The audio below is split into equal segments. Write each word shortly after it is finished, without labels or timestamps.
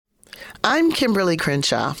I'm Kimberly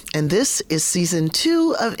Crenshaw, and this is Season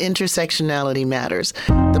 2 of Intersectionality Matters,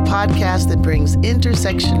 the podcast that brings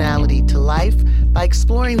intersectionality to life by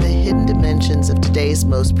exploring the hidden dimensions of today's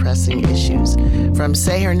most pressing issues, from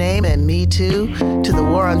Say Her Name and Me Too to the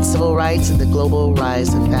war on civil rights and the global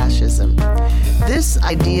rise of fascism. This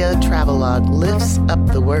idea travelogue lifts up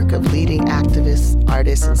the work of leading activists,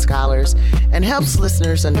 artists, and scholars and helps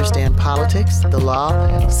listeners understand politics, the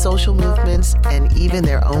law, social movements, and even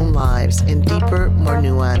their own lives in deeper, more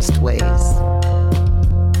nuanced ways.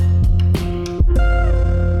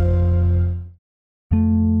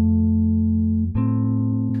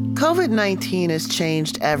 COVID-19 has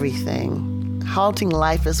changed everything, halting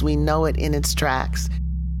life as we know it in its tracks.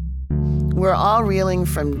 We're all reeling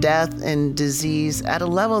from death and disease at a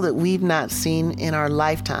level that we've not seen in our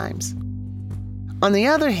lifetimes. On the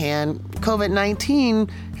other hand, COVID-19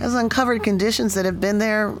 has uncovered conditions that have been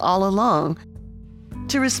there all along.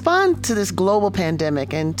 To respond to this global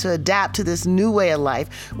pandemic and to adapt to this new way of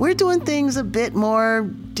life, we're doing things a bit more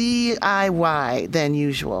DIY than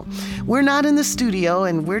usual. We're not in the studio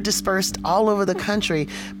and we're dispersed all over the country,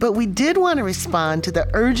 but we did want to respond to the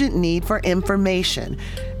urgent need for information,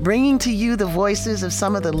 bringing to you the voices of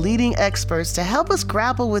some of the leading experts to help us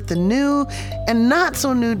grapple with the new and not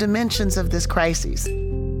so new dimensions of this crisis.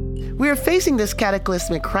 We are facing this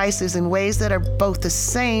cataclysmic crisis in ways that are both the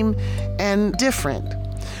same and different.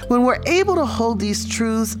 When we're able to hold these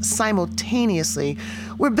truths simultaneously,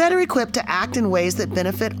 we're better equipped to act in ways that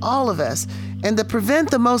benefit all of us and that prevent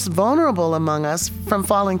the most vulnerable among us from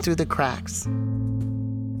falling through the cracks.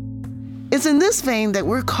 It's in this vein that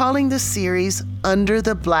we're calling this series Under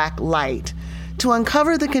the Blacklight, to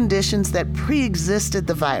uncover the conditions that pre-existed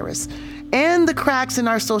the virus and the cracks in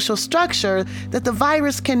our social structure that the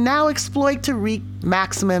virus can now exploit to wreak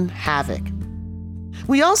maximum havoc.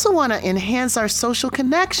 We also want to enhance our social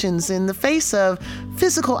connections in the face of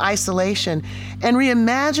physical isolation and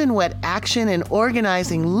reimagine what action and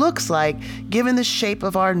organizing looks like given the shape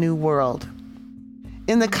of our new world.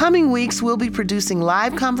 In the coming weeks, we'll be producing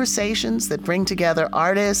live conversations that bring together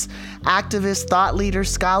artists, activists, thought leaders,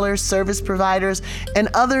 scholars, service providers, and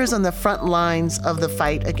others on the front lines of the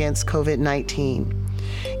fight against COVID-19.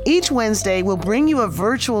 Each Wednesday, we'll bring you a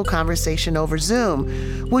virtual conversation over Zoom,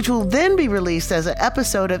 which will then be released as an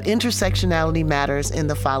episode of Intersectionality Matters in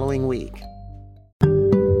the following week.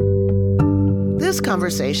 This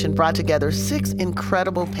conversation brought together 6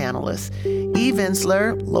 incredible panelists: Eve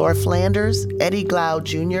Ensler, Laura Flanders, Eddie Glau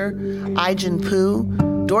Jr., Ai-jen Poo,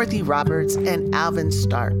 Dorothy Roberts, and Alvin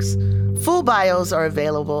Starks. Full bios are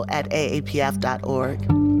available at aapf.org.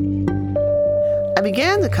 I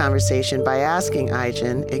began the conversation by asking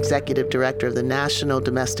Ai-jen, Executive Director of the National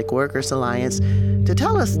Domestic Workers Alliance, to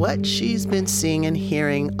tell us what she's been seeing and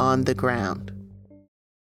hearing on the ground.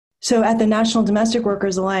 So at the National Domestic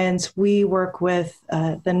Workers Alliance, we work with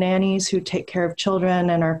the nannies who take care of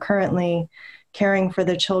children and are currently caring for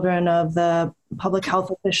the children of the public health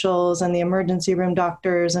officials and the emergency room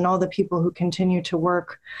doctors and all the people who continue to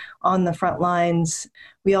work on the front lines.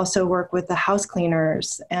 We also work with the house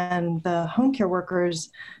cleaners and the home care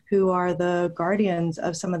workers who are the guardians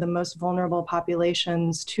of some of the most vulnerable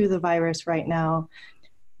populations to the virus right now.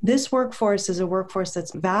 This workforce is a workforce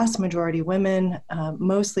that's vast majority women,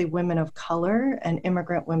 mostly women of color and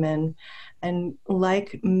immigrant women. And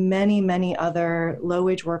like many, many other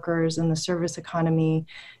low-wage workers in the service economy,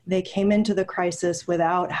 they came into the crisis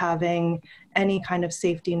without having any kind of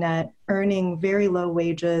safety net, earning very low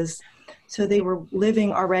wages. So they were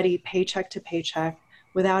living already paycheck to paycheck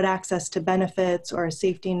without access to benefits or a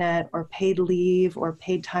safety net or paid leave or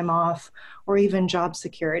paid time off or even job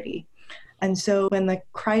security. And so when the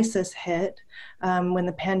crisis hit, when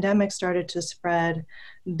the pandemic started to spread,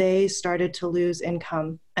 they started to lose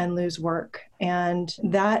income and lose work. And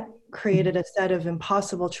that created a set of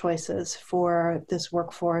impossible choices for this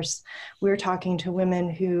workforce. We're talking to women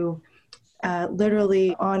who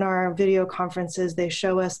literally on our video conferences, they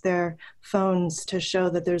show us their phones to show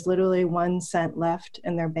that there's literally 1 cent left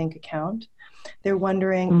in their bank account. They're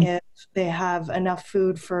wondering if they have enough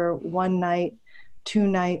food for 1 night, 2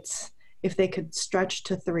 nights, if they could stretch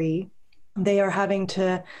to 3. They are having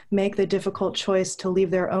to make the difficult choice to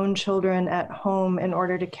leave their own children at home in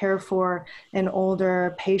order to care for an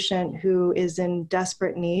older patient who is in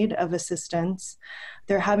desperate need of assistance.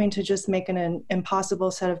 They're having to just make an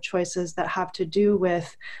impossible set of choices that have to do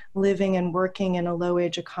with living and working in a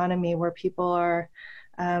low-wage economy where people are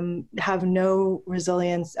have no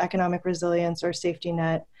resilience, economic resilience or safety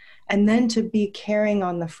net. And then to be caring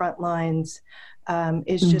on the front lines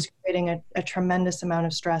is just creating a tremendous amount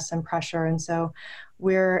of stress and pressure. And so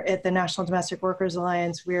we're at the National Domestic Workers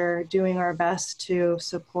Alliance, we're doing our best to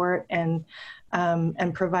support and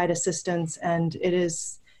provide assistance. And it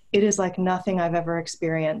is like nothing I've ever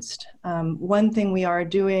experienced. One thing we are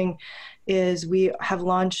doing is we have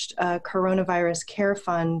launched a coronavirus care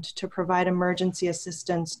fund to provide emergency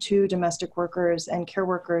assistance to domestic workers and care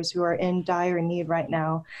workers who are in dire need right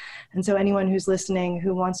now. And so anyone who's listening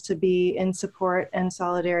who wants to be in support and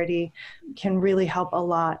solidarity can really help a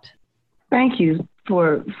lot. Thank you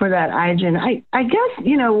for that, Ijen. I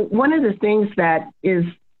guess, one of the things that is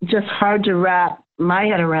just hard to wrap my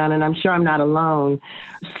head around, and I'm sure I'm not alone,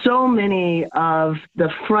 so many of the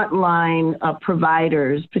frontline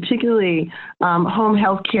providers, particularly home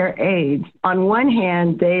health care aides, on one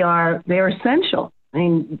hand, they're essential. I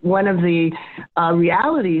mean, one of the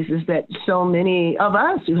realities is that so many of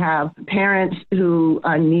us who have parents who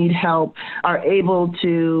need help are able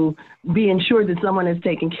to be ensured that someone is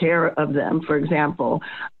taking care of them, for example.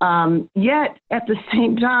 Yet, at the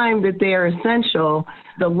same time that they are essential,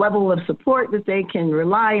 the level of support that they can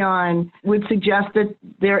rely on would suggest that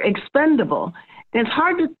they're expendable. And it's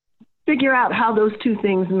hard to figure out how those two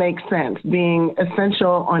things make sense, being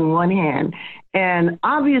essential on one hand and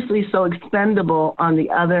obviously so expendable on the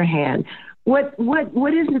other hand. What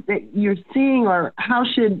is it that you're seeing, or how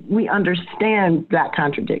should we understand that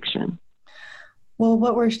contradiction? Well,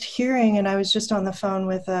 what we're hearing, and I was just on the phone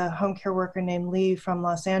with a home care worker named Lee from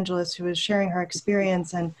Los Angeles who was sharing her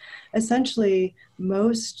experience, and essentially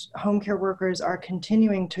most home care workers are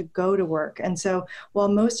continuing to go to work. And so while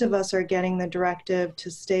most of us are getting the directive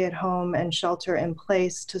to stay at home and shelter in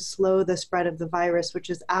place to slow the spread of the virus,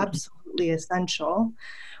 which is absolutely essential,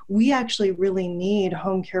 we actually really need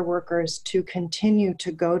home care workers to continue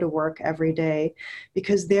to go to work every day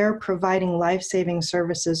because they're providing life-saving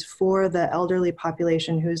services for the elderly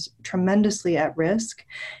population who's tremendously at risk.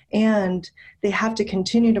 And they have to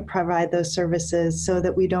continue to provide those services so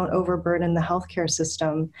that we don't overburden the healthcare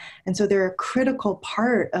system. And so they're a critical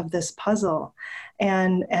part of this puzzle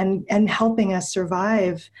and helping us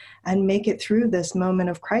survive and make it through this moment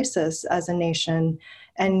of crisis as a nation.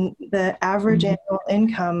 And the average annual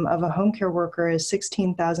income of a home care worker is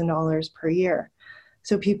 $16,000 per year.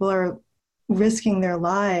 So people are risking their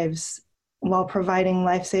lives while providing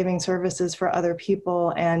life-saving services for other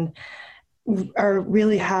people and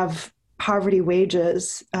really have poverty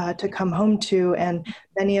wages to come home to. And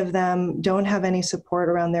many of them don't have any support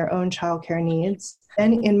around their own childcare needs.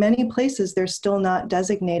 And in many places, they're still not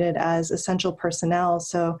designated as essential personnel,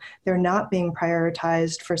 so they're not being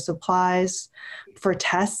prioritized for supplies, for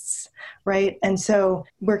tests, right? And so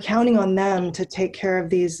we're counting on them to take care of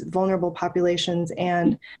these vulnerable populations,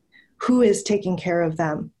 and who is taking care of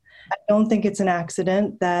them? I don't think it's an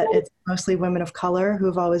accident that it's mostly women of color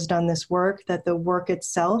who've always done this work, that the work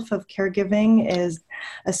itself of caregiving is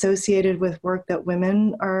associated with work that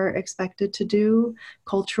women are expected to do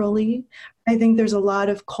culturally. I think there's a lot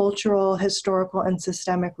of cultural, historical, and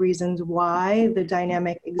systemic reasons why the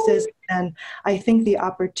dynamic exists. And I think the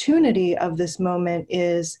opportunity of this moment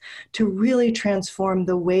is to really transform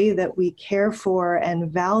the way that we care for and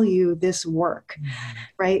value this work,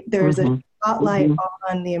 right? There's a spotlight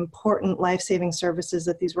on the important life-saving services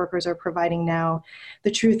that these workers are providing now. The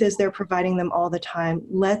truth is they're providing them all the time.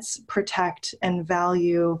 Let's protect and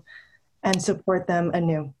value and support them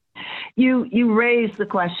anew. You raised the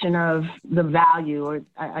question of the value, or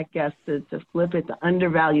I guess to flip it, the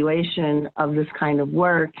undervaluation of this kind of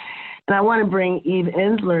work. And I want to bring Eve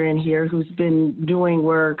Ensler in here, who's been doing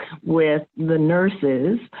work with the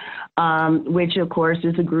nurses, which, of course,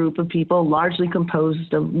 is a group of people largely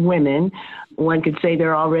composed of women. One could say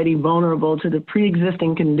they're already vulnerable to the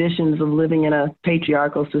pre-existing conditions of living in a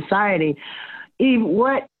patriarchal society. Eve,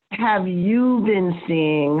 what have you been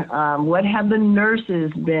seeing? What have the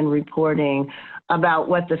nurses been reporting about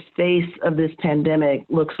what the face of this pandemic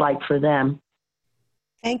looks like for them?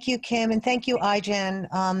 Thank you, Kim, and thank you, Ijen.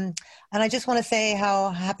 And I just want to say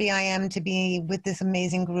how happy I am to be with this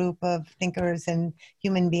amazing group of thinkers and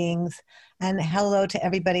human beings. And hello to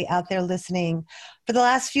everybody out there listening. For the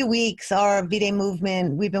last few weeks, our V-Day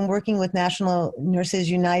movement, we've been working with National Nurses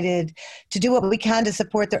United to do what we can to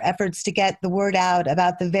support their efforts to get the word out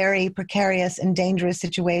about the very precarious and dangerous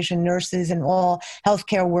situation nurses and all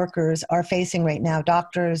healthcare workers are facing right now,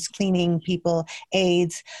 doctors, cleaning people,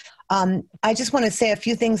 aides. I just want to say a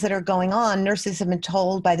few things that are going on. Nurses have been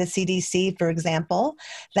told by the CDC, for example,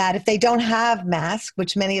 that if they don't have masks,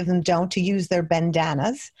 which many of them don't, to use their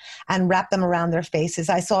bandanas and wrap them around their faces.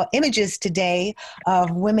 I saw images today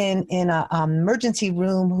of women in an emergency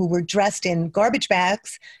room who were dressed in garbage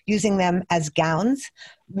bags, using them as gowns.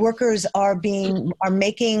 Workers are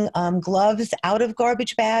making gloves out of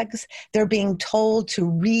garbage bags. They're being told to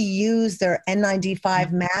reuse their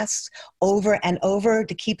N95 masks over and over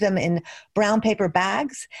to keep them in brown paper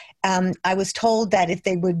bags. I was told that if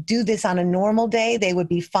they would do this on a normal day, they would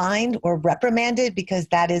be fined or reprimanded because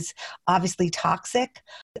that is obviously toxic.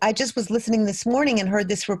 I just was listening this morning and heard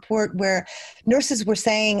this report where nurses were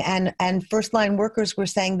saying and first-line workers were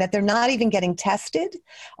saying that they're not even getting tested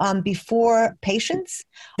before patients.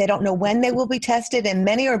 They don't know when they will be tested, and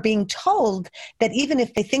many are being told that even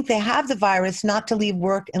if they think they have the virus, not to leave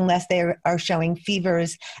work unless they are showing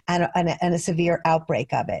fevers and a severe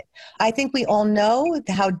outbreak of it. I think we all know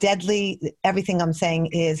how deadly everything I'm saying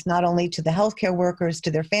is, not only to the healthcare workers,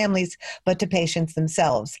 to their families, but to patients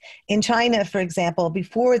themselves. In China, for example,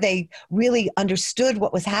 before they really understood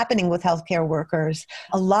what was happening with healthcare workers,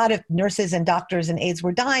 a lot of nurses and doctors and aides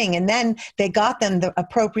were dying, and then they got them the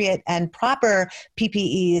appropriate and proper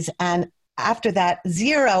PPEs, and after that,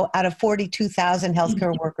 0 out of 42,000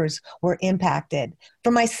 healthcare workers were impacted. For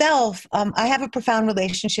myself, I have a profound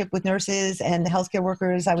relationship with nurses and healthcare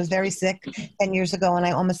workers. I was very sick 10 years ago and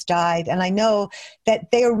I almost died. And I know that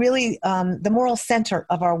they are really the moral center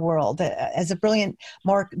of our world. As a brilliant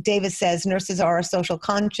Mark Davis says, nurses are our social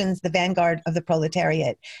conscience, the vanguard of the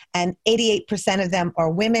proletariat. And 88% of them are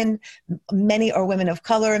women. Many are women of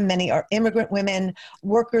color. Many are immigrant women.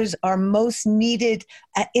 Workers are most needed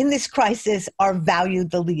in this crisis, are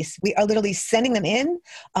valued the least. We are literally sending them in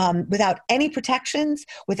without any protections,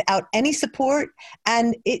 without any support,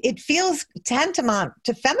 and it feels tantamount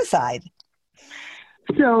to femicide.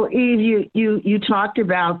 So, Eve, you talked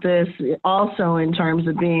about this also in terms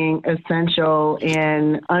of being essential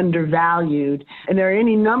and undervalued. And there are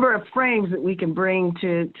any number of frames that we can bring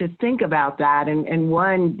to think about that. And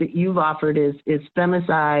one that you've offered is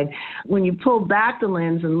femicide. When you pull back the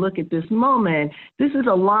lens and look at this moment, this is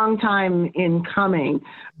a long time in coming.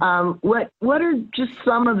 What are just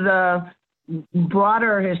some of the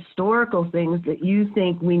broader historical things that you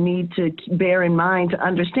think we need to bear in mind to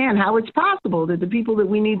understand how it's possible that the people that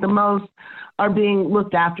we need the most are being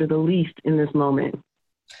looked after the least in this moment?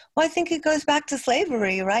 Well, I think it goes back to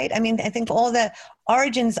slavery, right? I mean, I think all the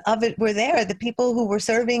origins of it were there. The people who were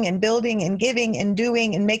serving and building and giving and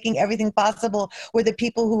doing and making everything possible were the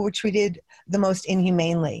people who were treated the most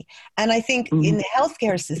inhumanely. And I think in the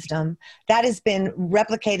healthcare system, that has been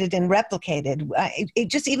replicated and replicated.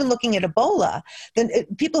 Just even looking at Ebola,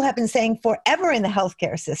 people have been saying forever in the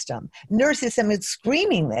healthcare system, nurses have been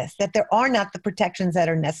screaming this, that there are not the protections that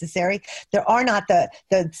are necessary. There are not the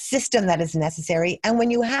system that is necessary. And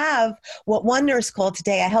when you have what one nurse called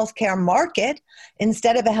today a healthcare market,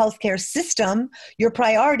 instead of a healthcare system, your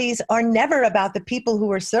priorities are never about the people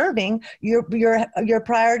who are serving. Your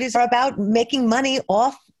priorities are about making money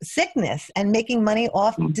off sickness and making money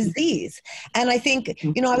off disease. And I think,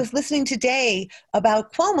 I was listening today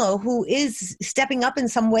about Cuomo, who is stepping up in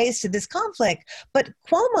some ways to this conflict, but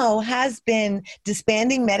Cuomo has been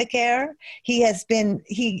disbanding Medicare. He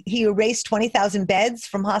erased 20,000 beds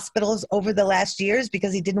from hospitals over the last years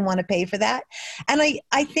because he didn't want to pay for that. And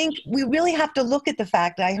I think we really have to look at the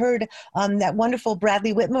fact that I heard that wonderful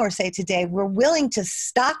Bradley Whitmore say today, we're willing to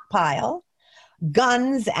stockpile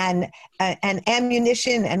guns and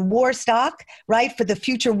ammunition and war stock, right, for the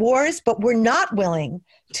future wars, but we're not willing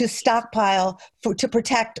to stockpile to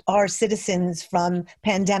protect our citizens from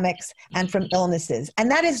pandemics and from illnesses. And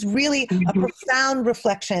that is really a profound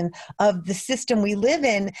reflection of the system we live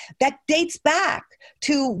in that dates back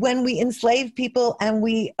to when we enslaved people and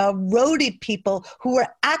we eroded people who were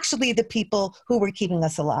actually the people who were keeping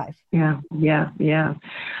us alive. Yeah.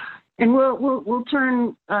 And we'll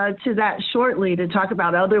turn to that shortly to talk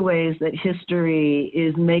about other ways that history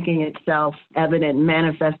is making itself evident,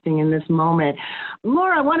 manifesting in this moment.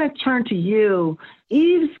 Laura, I want to turn to you.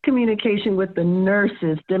 Eve's communication with the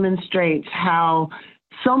nurses demonstrates how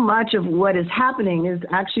so much of what is happening is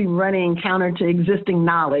actually running counter to existing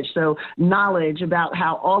knowledge. So knowledge about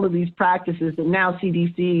how all of these practices that now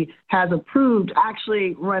CDC has approved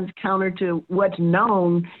actually runs counter to what's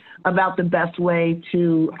known about the best way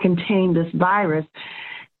to contain this virus.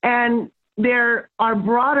 And there are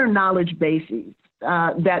broader knowledge bases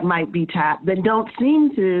that might be tapped that don't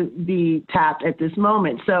seem to be tapped at this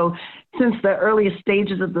moment. So since the earliest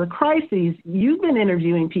stages of the crises, you've been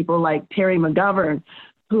interviewing people like Terry McGovern,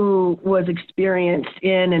 who was experienced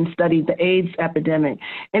in and studied the AIDS epidemic.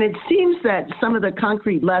 And it seems that some of the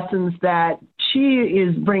concrete lessons that she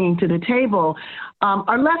is bringing to the table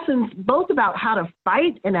are lessons both about how to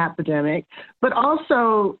fight an epidemic, but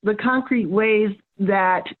also the concrete ways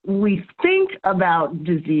that we think about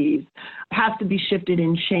disease has to be shifted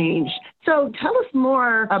and changed. So tell us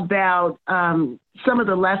more about some of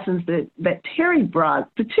the lessons that Terry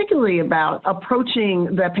brought, particularly about approaching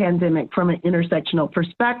the pandemic from an intersectional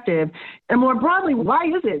perspective. And more broadly, why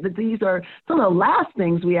is it that these are some of the last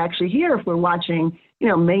things we actually hear if we're watching,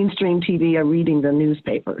 mainstream TV or reading the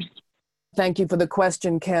newspapers? Thank you for the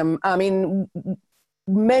question, Kim. I mean,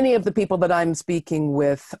 many of the people that I'm speaking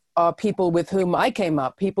with are people with whom I came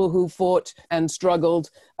up, people who fought and struggled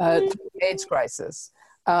through the AIDS crisis.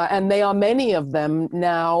 And many of them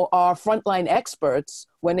now are frontline experts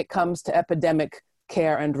when it comes to epidemic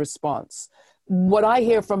care and response. What I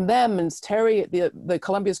hear from them, and Terry at the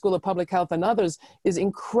Columbia School of Public Health and others, is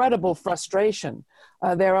incredible frustration.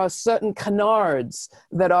 There are certain canards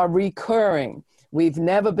that are recurring. We've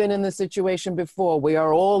never been in this situation before. We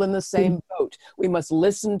are all in the same boat. We must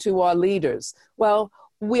listen to our leaders. Well,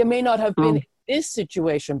 we may not have been in this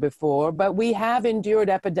situation before, but we have endured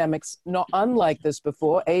epidemics not unlike this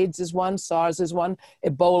before. AIDS is one, SARS is one,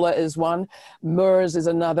 Ebola is one, MERS is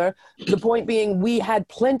another. The point being, we had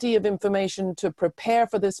plenty of information to prepare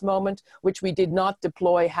for this moment, which we did not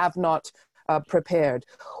deploy, have not prepared.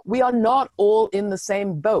 We are not all in the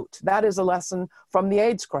same boat. That is a lesson from the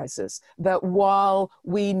AIDS crisis, that while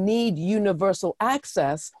we need universal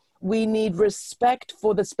access, we need respect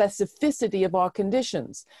for the specificity of our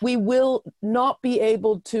conditions. We will not be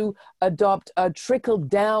able to adopt a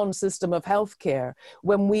trickle-down system of healthcare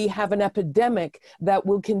when we have an epidemic that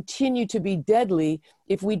will continue to be deadly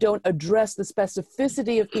if we don't address the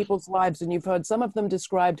specificity of people's lives. And you've heard some of them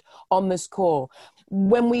described on this call.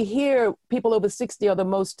 When we hear people over 60 are the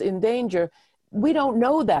most in danger, we don't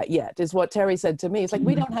know that yet, is what Terry said to me. It's like,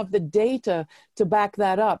 we don't have the data to back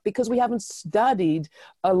that up because we haven't studied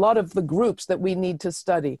a lot of the groups that we need to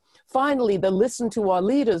study. Finally, the listen to our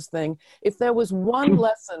leaders thing, if there was one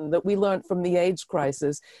lesson that we learned from the AIDS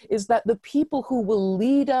crisis, is that the people who will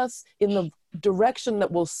lead us in the direction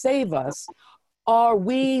that will save us are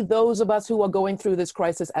we, those of us who are going through this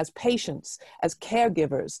crisis, as patients, as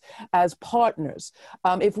caregivers, as partners.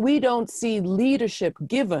 If we don't see leadership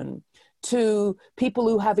given to people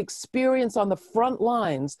who have experience on the front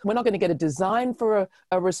lines, we're not going to get a design for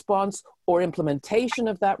a response or implementation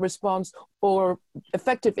of that response or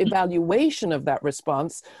effective evaluation of that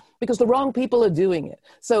response because the wrong people are doing it.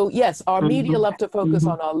 So yes, our media love to focus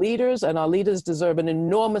on our leaders, and our leaders deserve an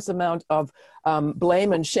enormous amount of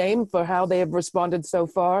blame and shame for how they have responded so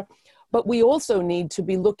far. But we also need to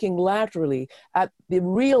be looking laterally at the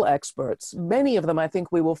real experts. Many of them, I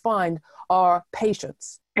think we will find, are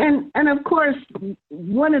patients. And of course,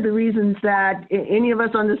 one of the reasons that any of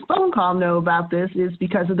us on this phone call know about this is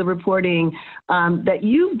because of the reporting that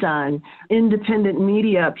you've done. Independent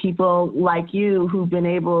media, people like you who've been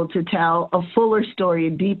able to tell a fuller story, a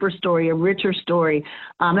deeper story, a richer story,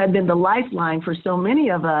 have been the lifeline for so many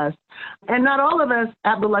of us. And not all of us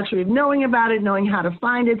have the luxury of knowing about it, knowing how to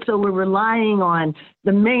find it. So we're relying on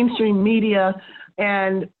the mainstream media.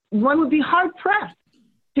 And one would be hard-pressed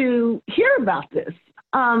to hear about this.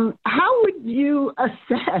 How would you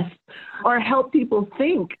assess or help people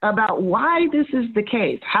think about why this is the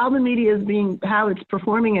case, how the media is how it's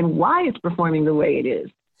performing and why it's performing the way it is?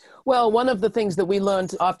 Well, one of the things that we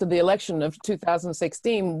learned after the election of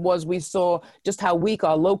 2016 was we saw just how weak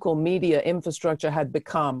our local media infrastructure had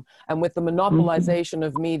become. And with the monopolization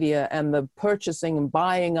of media and the purchasing and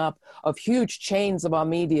buying up of huge chains of our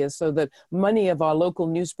media so that many of our local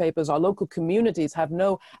newspapers, our local communities have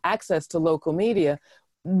no access to local media,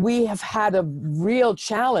 we have had a real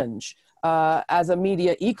challenge as a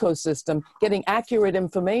media ecosystem, getting accurate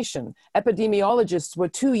information. Epidemiologists were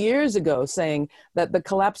 2 years ago saying that the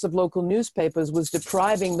collapse of local newspapers was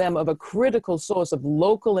depriving them of a critical source of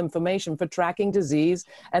local information for tracking disease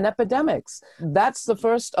and epidemics. That's the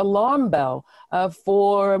first alarm bell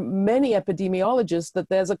for many epidemiologists that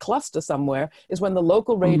there's a cluster somewhere, is when the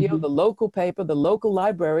local radio, the local paper, the local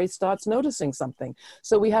library starts noticing something.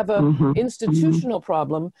 So we have an institutional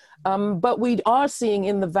problem, but we are seeing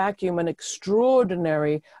in the vacuum an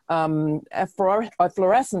extraordinary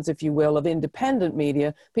fluorescence, if you will, of independent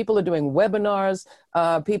media. People are doing webinars,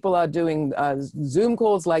 people are doing Zoom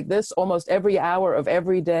calls like this almost every hour of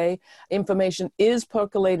every day. Information is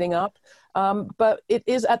percolating up, but it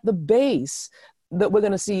is at the base that we're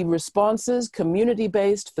going to see responses,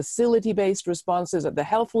 community-based, facility-based responses at the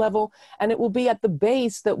health level, and it will be at the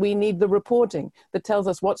base that we need the reporting that tells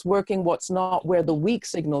us what's working, what's not, where the weak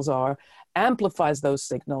signals are, amplifies those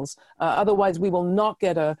signals. Otherwise, we will not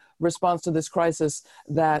get a response to this crisis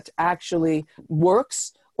that actually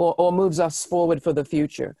works or moves us forward for the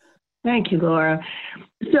future. Thank you, Laura.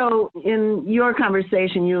 So in your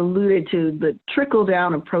conversation, you alluded to the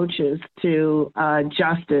trickle-down approaches to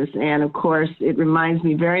justice. And of course, it reminds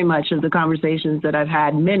me very much of the conversations that I've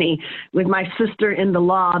had many with my sister in the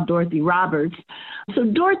law, Dorothy Roberts. So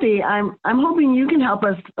Dorothy, I'm hoping you can help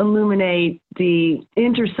us illuminate the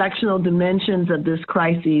intersectional dimensions of this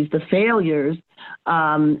crisis, the failures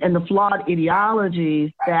and the flawed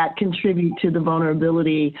ideologies that contribute to the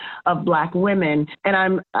vulnerability of Black women.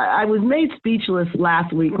 And I was made speechless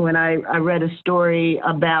last week when I read a story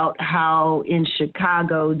about how in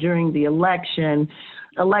Chicago during the election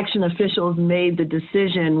officials made the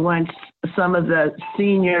decision once some of the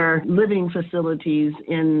senior living facilities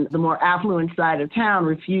in the more affluent side of town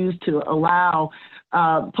refused to allow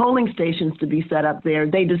polling stations to be set up there.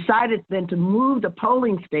 They decided then to move the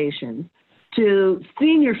polling stations to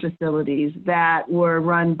senior facilities that were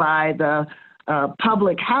run by the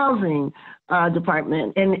public housing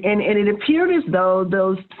department. And it appeared as though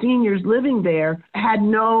those seniors living there had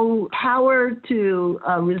no power to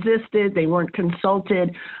resist it. They weren't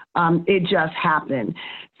consulted. It just happened.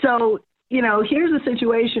 So, here's a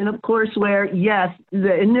situation, of course, where, yes,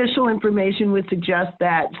 the initial information would suggest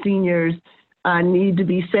that seniors need to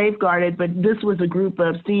be safeguarded, but this was a group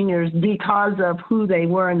of seniors because of who they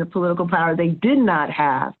were and the political power they did not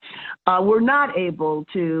have, were not able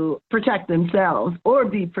to protect themselves or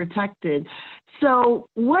be protected. So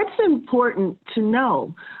what's important to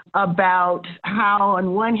know about how,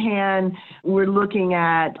 on one hand, we're looking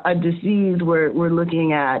at a disease, we're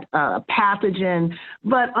looking at a pathogen,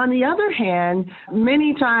 but on the other hand,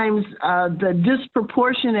 many times the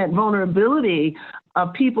disproportionate vulnerability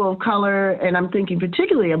of people of color, and I'm thinking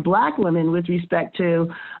particularly of Black women with respect to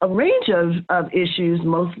a range of issues,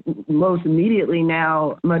 most immediately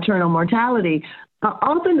now maternal mortality.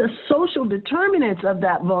 Often the social determinants of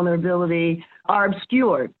that vulnerability are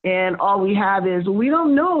obscured, and all we have is, we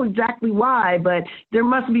don't know exactly why, but there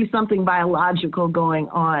must be something biological going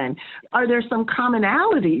on. Are there some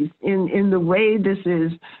commonalities in the way this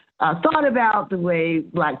is thought about, the way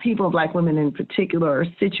Black people, Black women in particular, are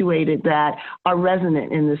situated that are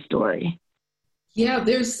resonant in this story? Yeah,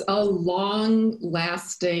 there's a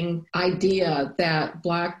long-lasting idea that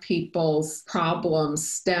Black people's problems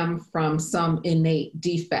stem from some innate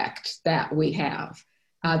defect that we have.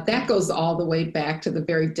 That goes all the way back to the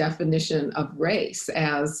very definition of race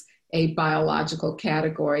as a biological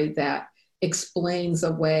category that explains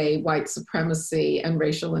away white supremacy and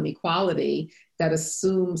racial inequality, that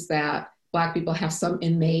assumes that Black people have some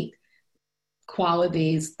innate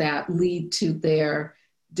qualities that lead to their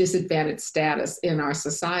disadvantaged status in our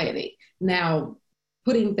society. Now,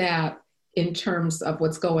 putting that in terms of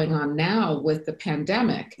what's going on now with the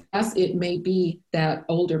pandemic, yes, it may be that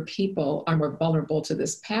older people are more vulnerable to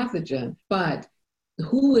this pathogen, but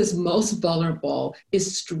who is most vulnerable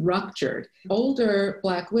is structured. Older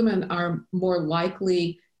Black women are more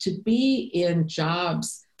likely to be in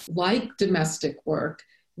jobs like domestic work,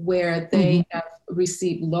 where they have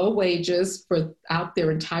received low wages throughout their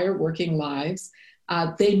entire working lives.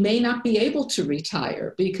 They may not be able to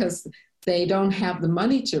retire because they don't have the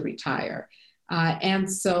money to retire.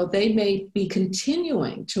 And so they may be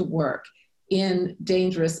continuing to work in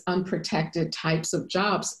dangerous, unprotected types of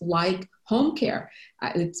jobs like home care.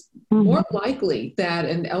 It's more likely that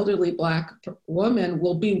an elderly Black woman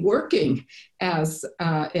will be working as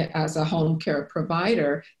a home care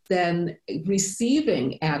provider than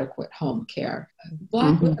receiving adequate home care.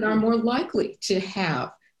 Black women are more likely to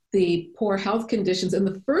have the poor health conditions in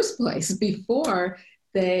the first place before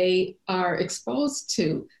they are exposed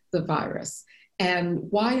to the virus.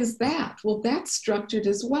 And why is that? Well, that's structured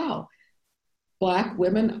as well. Black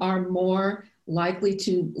women are more likely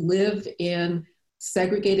to live in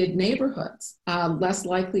segregated neighborhoods, less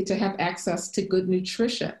likely to have access to good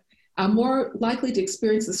nutrition, more likely to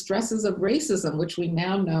experience the stresses of racism, which we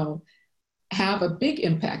now know have a big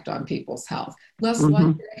impact on people's health, less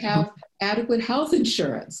likely to have adequate health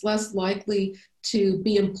insurance, less likely to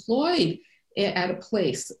be employed at a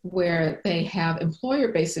place where they have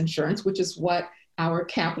employer-based insurance, which is what our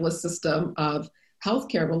capitalist system of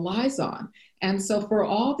healthcare relies on. And so for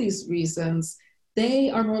all these reasons,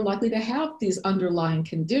 they are more likely to have these underlying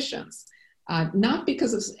conditions, not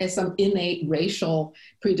because of some innate racial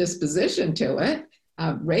predisposition to it,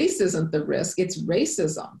 race isn't the risk, it's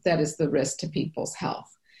racism that is the risk to people's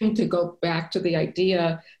health. And to go back to the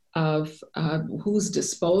idea of who's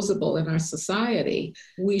disposable in our society,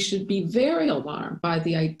 we should be very alarmed by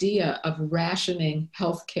the idea of rationing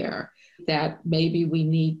healthcare, that maybe we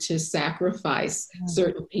need to sacrifice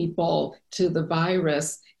certain people to the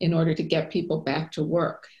virus in order to get people back to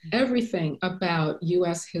work. Everything about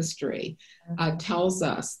US history tells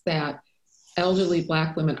us that elderly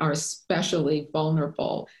Black women are especially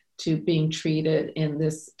vulnerable to being treated in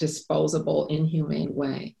this disposable, inhumane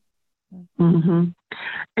way. Mm-hmm.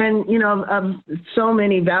 And, you know, so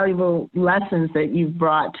many valuable lessons that you've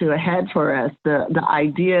brought to a head for us, the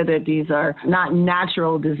idea that these are not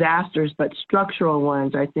natural disasters, but structural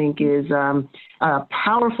ones, I think is a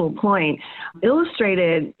powerful point,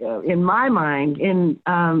 illustrated in my mind in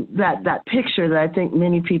that picture that I think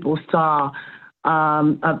many people saw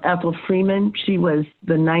of Ethel Freeman. She was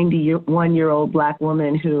the 91-year-old Black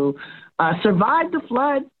woman who survived the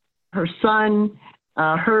flood. Her son,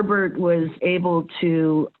 Herbert, was able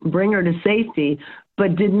to bring her to safety,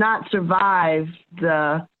 but did not survive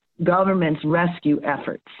the government's rescue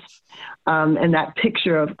efforts. And that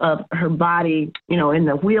picture of her body, you know, in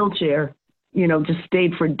the wheelchair, you know, just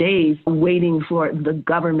stayed for days waiting for the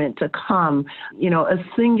government to come, you know, a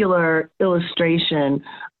singular illustration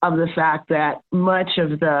of the fact that much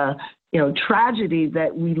of the, you know, tragedy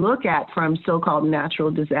that we look at from so-called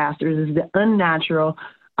natural disasters is the unnatural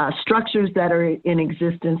structures that are in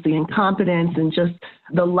existence, the incompetence, and just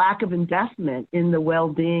the lack of investment in the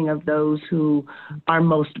well-being of those who are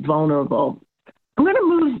most vulnerable. I'm going to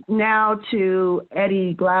move now to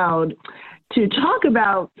Eddie Glaude to talk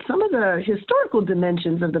about some of the historical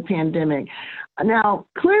dimensions of the pandemic. Now,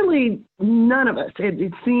 clearly, none of us had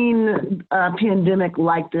seen a pandemic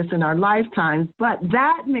like this in our lifetimes, but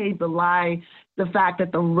that may belie the fact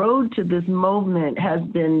that the road to this moment has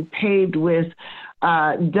been paved with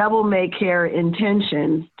devil may care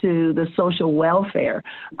intentions to the social welfare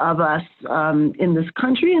of us in this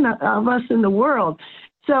country and of us in the world.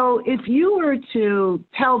 So if you were to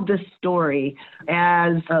tell this story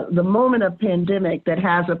as the moment of pandemic that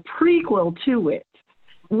has a prequel to it,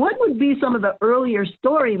 what would be some of the earlier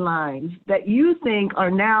storylines that you think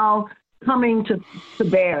are now coming to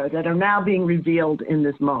bear, that are now being revealed in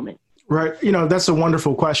this moment? Right. You know, that's a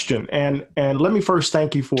wonderful question. And let me first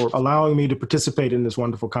thank you for allowing me to participate in this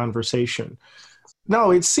wonderful conversation.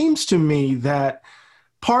 No, it seems to me that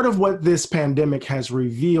part of what this pandemic has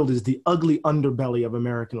revealed is the ugly underbelly of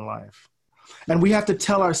American life. And we have to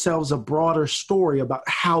tell ourselves a broader story about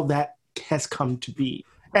how that has come to be.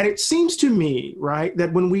 And it seems to me, right,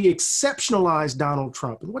 that when we exceptionalize Donald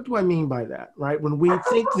Trump, and what do I mean by that, right? When we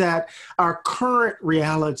think that our current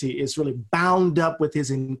reality is really bound up with his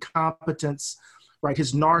incompetence, right,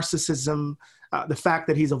 his narcissism, the fact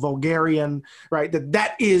that he's a vulgarian, right,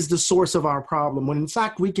 that is the source of our problem, when in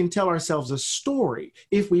fact we can tell ourselves a story,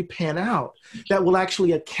 if we pan out, that will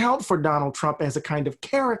actually account for Donald Trump as a kind of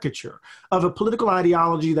caricature of a political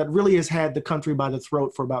ideology that really has had the country by the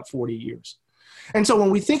throat for about 40 years. And so when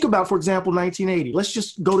we think about, for example, 1980, let's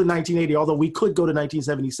just go to 1980, although we could go to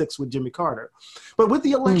 1976 with Jimmy Carter. But with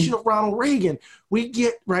the election of Ronald Reagan, we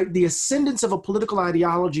get, right, the ascendance of a political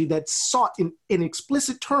ideology that sought in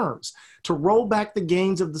explicit terms to roll back the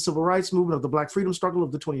gains of the civil rights movement, of the Black freedom struggle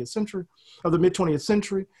of the 20th century, of the mid-20th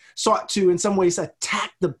century, sought to, in some ways,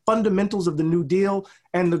 attack the fundamentals of the New Deal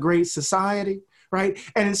and the Great Society, right?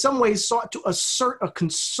 And in some ways sought to assert a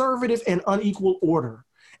conservative and unequal order.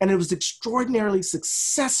 And it was extraordinarily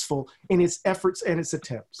successful in its efforts and its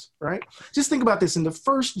attempts, right? Just think about this. In the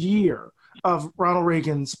first year of Ronald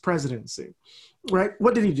Reagan's presidency, right,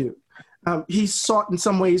 what did he do? He sought in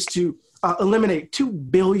some ways to eliminate $2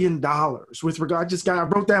 billion with regard, I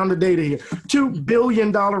broke down the data here, $2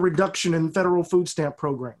 billion reduction in federal food stamp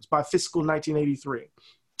programs by fiscal 1983.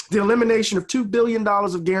 The elimination of $2 billion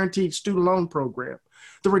of guaranteed student loan program.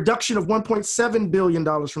 The reduction of $1.7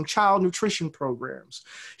 billion from child nutrition programs.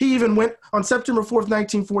 He even went, on September 4th,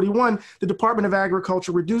 1941, the Department of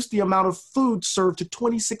Agriculture reduced the amount of food served to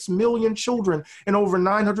 26 million children in over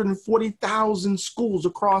 940,000 schools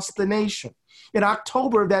across the nation. In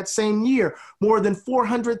October of that same year, more than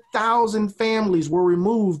 400,000 families were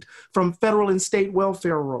removed from federal and state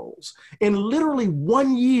welfare rolls. In literally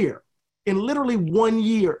 1 year,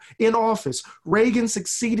 in office, Reagan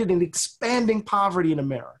succeeded in expanding poverty in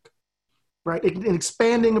America, right? In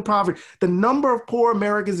expanding the poverty. The number of poor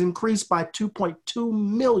Americans increased by 2.2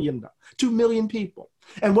 million, 2 million people.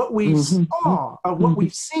 And what we saw, what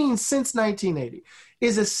we've seen since 1980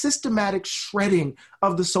 is a systematic shredding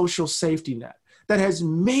of the social safety net that has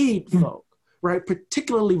made folk, right,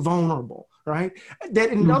 particularly vulnerable, right?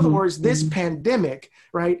 That in other words, this pandemic,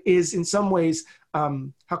 right, is in some ways,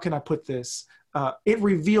 how can I put this? It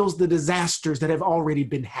reveals the disasters that have already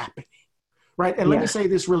been happening, right? And let me say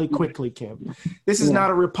this really quickly, Kim. This is not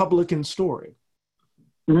a Republican story.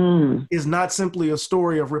 It's not simply a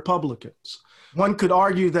story of Republicans. One could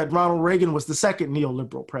argue that Ronald Reagan was the second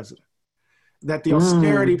neoliberal president, that the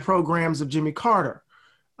austerity programs of Jimmy Carter,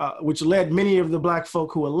 which led many of the Black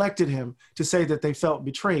folk who elected him to say that they felt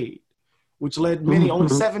betrayed, which led many, only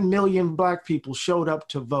 7 million Black people showed up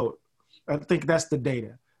to vote. I think that's the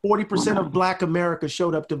data. 40% of Black America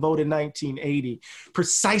showed up to vote in 1980,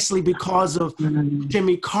 precisely because of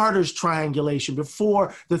Jimmy Carter's triangulation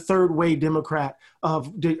before the third wave Democrat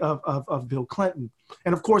of Bill Clinton.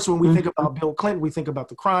 And of course, when we think about Bill Clinton, we think about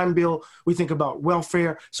the crime bill, we think about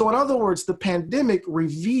welfare. So in other words, the pandemic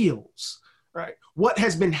reveals, right, what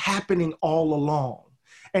has been happening all along.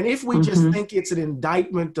 And if we just think it's an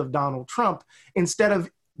indictment of Donald Trump, instead of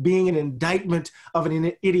being an indictment of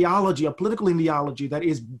an ideology, a political ideology that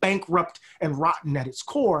is bankrupt and rotten at its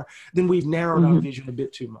core, then we've narrowed our vision a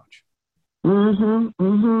bit too much. And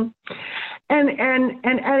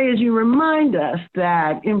as you remind us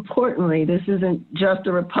that, importantly, this isn't just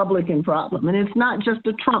a Republican problem, and it's not just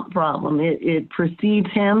a Trump problem. It precedes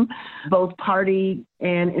him, both party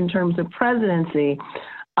and in terms of presidency.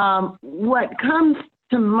 What comes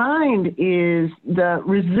to mind is the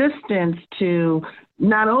resistance to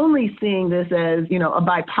not only seeing this as, a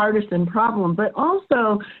bipartisan problem, but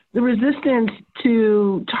also the resistance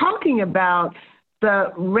to talking about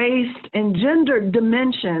the race and gender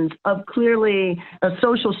dimensions of clearly a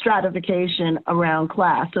social stratification around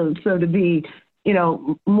class. So to be,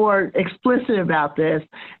 more explicit about this,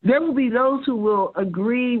 there will be those who will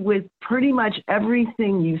agree with pretty much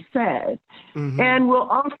everything you said, and will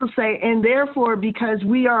also say, and therefore, because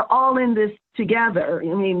we are all in this together,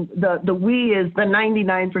 I mean, the we is the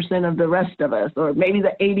 99% of the rest of us, or maybe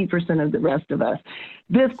the 80% of the rest of us.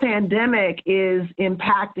 This pandemic is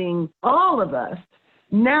impacting all of us.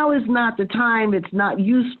 Now is not the time. It's not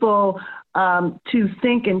useful to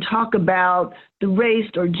think and talk about the race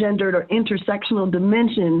or gendered or intersectional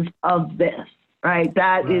dimensions of this, right?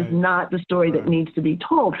 That is not the story that needs to be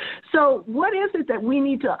told. So what is it that we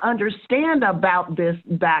need to understand about this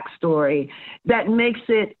backstory that makes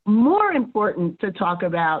it more important to talk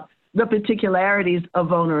about the particularities of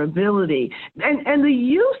vulnerability and the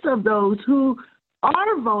use of those who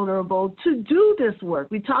are vulnerable to do this work?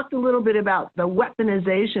 We talked a little bit about the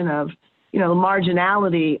weaponization of,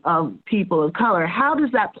 marginality of people of color. How does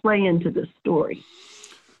that play into this story?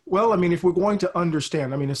 Well, I mean, if we're going to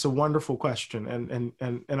understand, I mean, it's a wonderful question,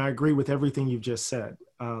 and I agree with everything you've just said.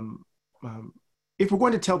 If we're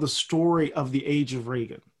going to tell the story of the age of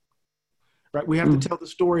Reagan, right, we have to tell the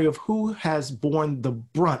story of who has borne the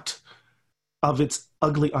brunt of its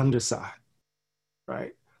ugly underside,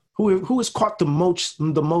 right? Who has caught the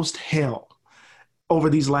most hell over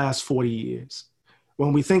these last 40 years.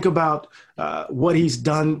 When we think about what he's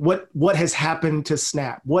done, what has happened to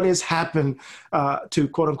SNAP, what has happened to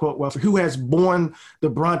quote unquote welfare, who has borne the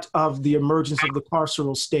brunt of the emergence of the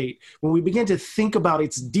carceral state, when we begin to think about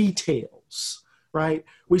its details, right,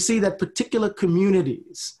 we see that particular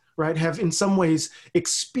communities, right, have in some ways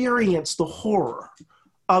experienced the horror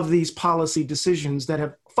of these policy decisions that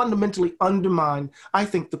have fundamentally undermined, I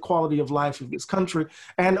think, the quality of life of this country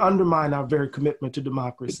and undermine our very commitment to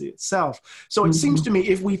democracy itself. So it seems to me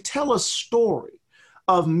if we tell a story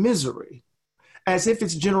of misery as if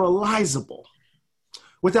it's generalizable,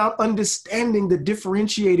 without understanding the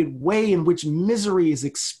differentiated way in which misery is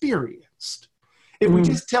experienced, if we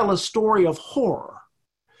just tell a story of horror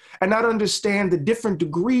and not understand the different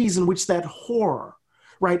degrees in which that horror,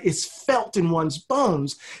 right, is felt in one's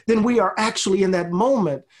bones, then we are actually in that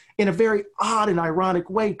moment, in a very odd and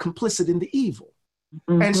ironic way, complicit in the evil.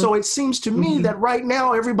 And so it seems to me that right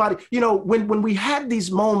now, everybody, when we had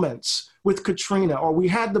these moments with Katrina, or we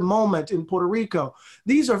had the moment in Puerto Rico,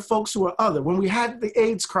 these are folks who are other. When we had the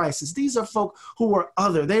AIDS crisis, these are folk who were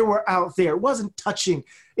other. They were out there. It wasn't touching,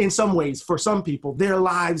 in some ways, for some people, their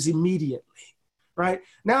lives immediately. Right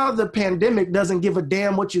now, the pandemic doesn't give a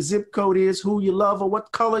damn what your zip code is, who you love, or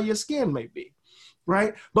what color your skin may be.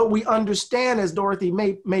 Right. But we understand, as Dorothy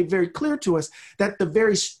made very clear to us, that the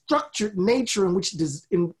very structured nature in which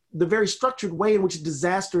in the very structured way in which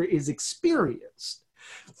disaster is experienced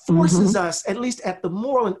forces us, at least at the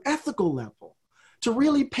moral and ethical level, to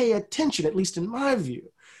really pay attention, at least in my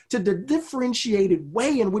view, to the differentiated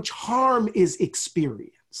way in which harm is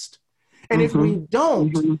experienced. And if we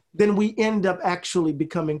don't, then we end up actually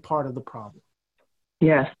becoming part of the problem.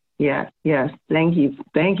 Yes. Yes, yes. Thank you.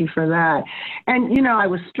 Thank you for that. And, I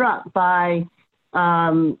was struck by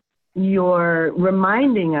your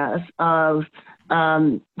reminding us of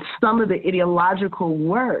some of the ideological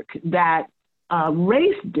work that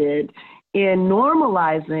race did in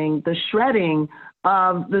normalizing the shredding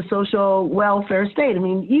of the social welfare state. I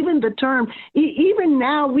mean, even the term, even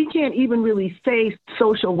now, we can't even really say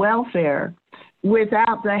social welfare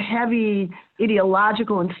without the heavy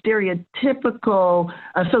ideological and stereotypical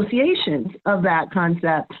associations of that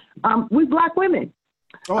concept with Black women.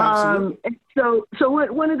 Oh,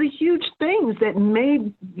 absolutely. One of the huge things that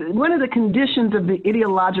made, one of the conditions of the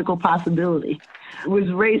ideological possibility was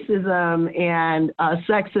racism and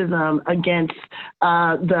sexism against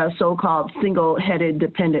the so-called single-headed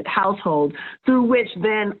dependent household, through which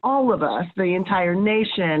then all of us, the entire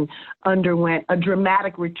nation, underwent a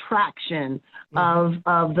dramatic retraction of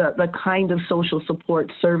the kind of social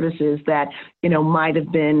support services that, might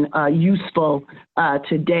have been useful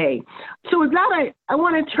today. So with that, I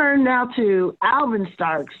want to turn now to Alvin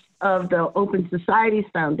Starks of the Open Societies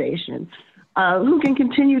Foundation, who can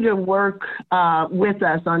continue to work with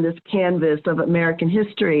us on this canvas of American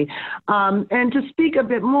history, and to speak a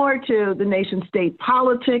bit more to the nation state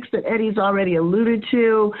politics that Eddie's already alluded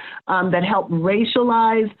to, that help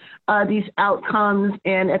racialize these outcomes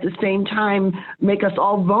and at the same time make us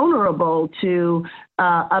all vulnerable to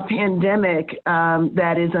a pandemic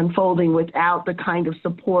that is unfolding without the kind of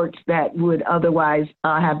supports that would otherwise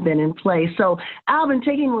have been in place. So, Alvin,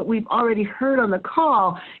 taking what we've already heard on the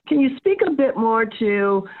call, can you speak a bit more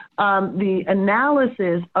to the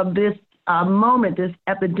analysis of this moment, this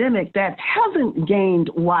epidemic that hasn't gained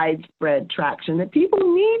widespread traction, that people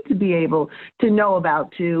need to be able to know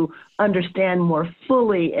about to understand more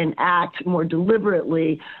fully and act more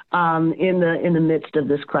deliberately in the midst of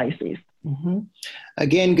this crisis? Mm-hmm.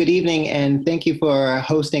 Again, good evening, and thank you for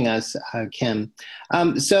hosting us, Kim.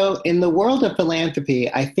 So in the world of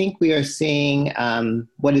philanthropy, I think we are seeing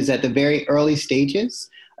what is at the very early stages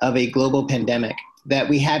of a global pandemic that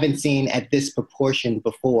we haven't seen at this proportion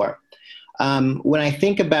before. When I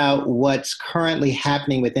think about what's currently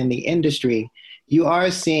happening within the industry, you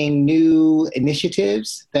are seeing new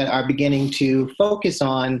initiatives that are beginning to focus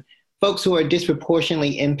on folks who are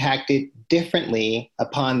disproportionately impacted differently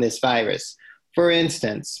upon this virus. For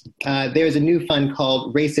instance, there's a new fund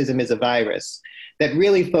called Racism is a Virus that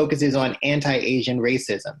really focuses on anti-Asian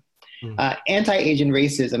racism. Anti-Asian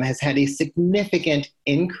racism has had a significant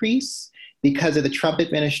increase because of the Trump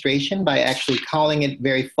administration by actually calling it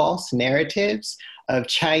very false narratives of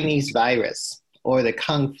Chinese virus or the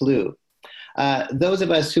Kung flu. Those of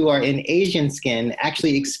us who are in Asian skin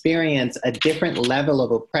actually experience a different level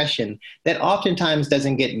of oppression that oftentimes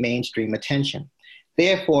doesn't get mainstream attention.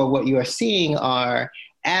 Therefore, what you are seeing are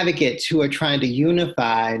advocates who are trying to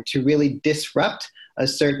unify to really disrupt a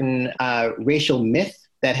certain racial myth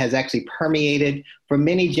that has actually permeated for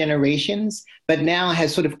many generations, but now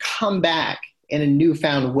has sort of come back in a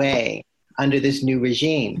newfound way under this new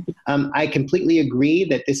regime. I completely agree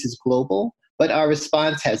that this is global, but our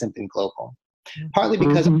response hasn't been global. Partly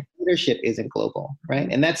because our leadership isn't global, right?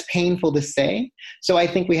 And that's painful to say. So I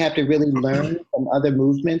think we have to really learn from other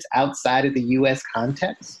movements outside of the US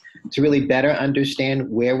context to really better understand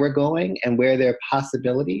where we're going and where there are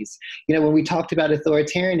possibilities. When we talked about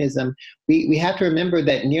authoritarianism, we have to remember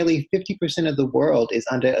that nearly 50% of the world is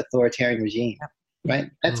under authoritarian regime, right?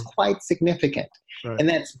 That's quite significant. Right. And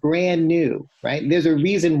that's brand new, right? There's a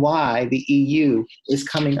reason why the EU is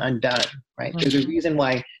coming undone, right? There's a reason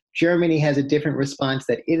why Germany has a different response,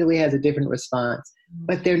 that Italy has a different response,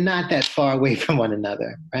 but they're not that far away from one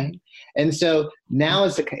another, right? And so now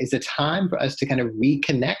is a time for us to kind of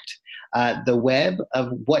reconnect the web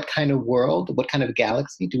of what kind of world, what kind of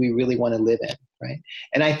galaxy do we really want to live in, right?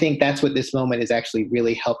 And I think that's what this moment is actually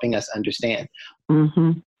really helping us understand.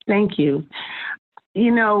 Mm-hmm. Thank you.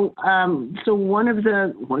 So one of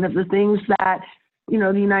the things that the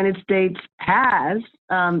United States has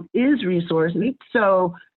is resources.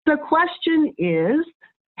 So the question is,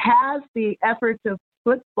 has the effort to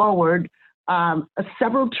put forward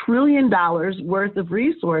several $1 trillion worth of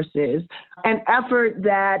resources, an effort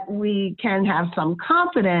that we can have some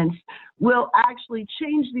confidence will actually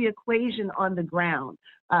change the equation on the ground,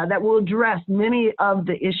 that will address many of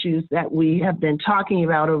the issues that we have been talking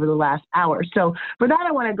about over the last hour? So for that,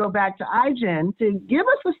 I want to go back to Ai-jen to give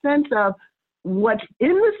us a sense of what's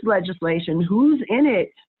in this legislation, who's in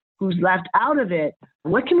it, who's left out of it,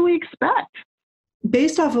 what can we expect?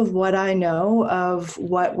 Based off of what I know of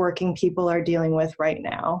what working people are dealing with right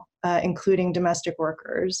now, including domestic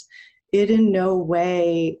workers, it in no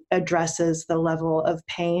way addresses the level of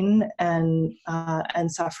pain and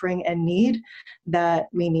suffering and need that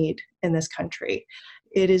we need in this country.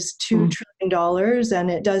 It is $2 trillion,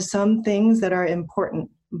 and it does some things that are important,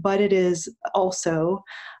 but it is also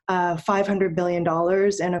 $500 billion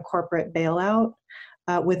in a corporate bailout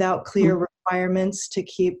without clear requirements to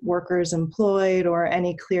keep workers employed or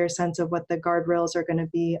any clear sense of what the guardrails are going to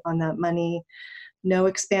be on that money. No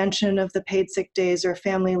expansion of the paid sick days or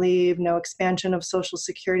family leave, no expansion of Social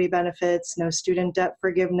Security benefits, no student debt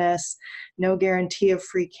forgiveness, no guarantee of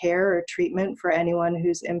free care or treatment for anyone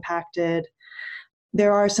who's impacted.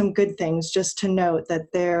 There are some good things, just to note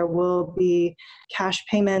that there will be cash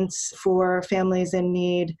payments for families in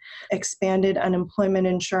need, expanded unemployment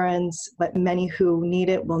insurance, but many who need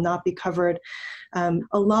it will not be covered. A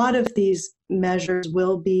lot of these measures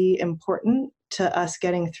will be important to us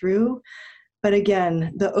getting through. But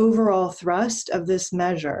again, the overall thrust of this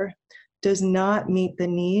measure does not meet the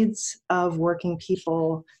needs of working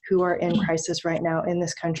people who are in crisis right now in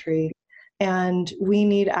this country. And we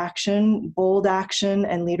need action, bold action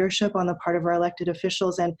and leadership on the part of our elected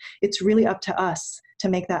officials. And it's really up to us to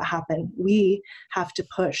make that happen. We have to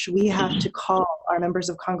push. We have to call our members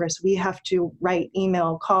of Congress. We have to write,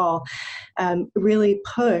 email, call, really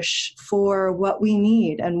push for what we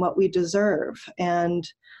need and what we deserve. And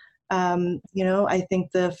I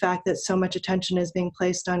think the fact that so much attention is being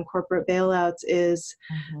placed on corporate bailouts is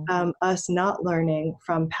us not learning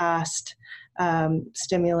from past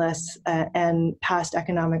stimulus and past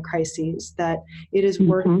economic crises, that it is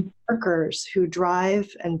workers who drive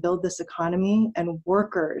and build this economy, and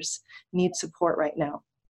workers need support right now.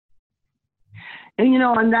 And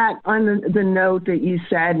on the note that you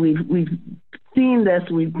said, we've seen this,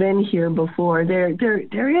 we've been here before. There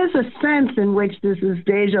is a sense in which this is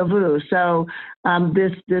deja vu. So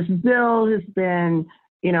this bill has been,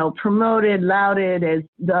 promoted, lauded as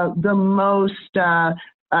the most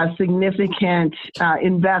significant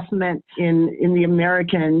investment in the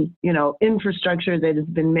American, infrastructure that has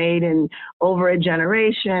been made in over a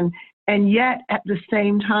generation. And yet, at the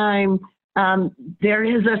same time, there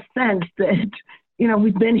is a sense that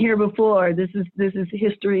we've been here before. This is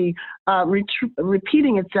history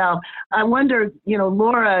repeating itself. I wonder,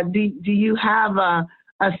 Laura, do you have a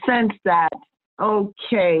sense that,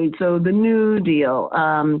 okay, so the New Deal,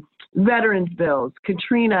 veterans bills,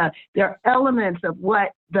 Katrina, there are elements of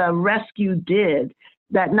what the rescue did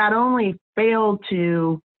that not only failed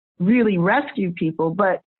to really rescue people,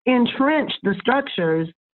 but entrenched the structures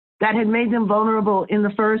that had made them vulnerable in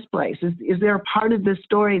the first place? Is there a part of this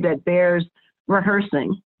story that bears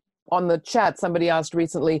rehearsing? On the chat, somebody asked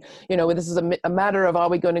recently, this is a matter of, are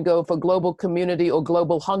we going to go for global community or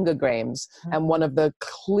global Hunger Games? And one of the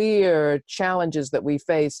clear challenges that we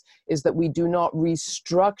face is that we do not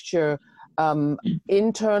restructure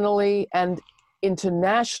internally and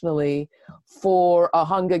internationally for a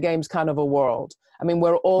Hunger Games kind of a world. I mean,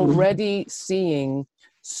 we're already seeing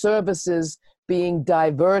services being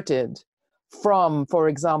diverted from, for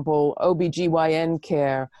example, OBGYN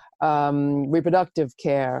care, reproductive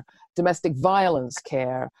care, domestic violence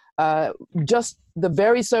care, just the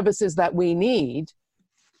very services that we need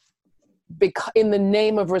in the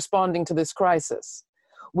name of responding to this crisis.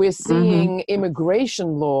 We're seeing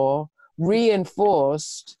immigration law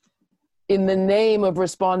reinforced in the name of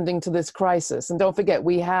responding to this crisis. And don't forget,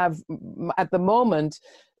 we have, at the moment,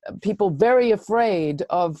 people very afraid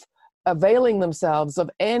of availing themselves of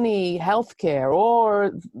any health care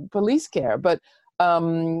or police care, but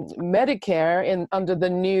Medicare under the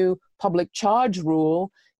new public charge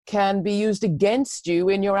rule can be used against you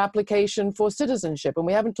in your application for citizenship. And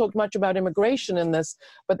we haven't talked much about immigration in this,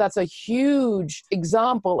 but that's a huge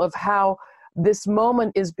example of how this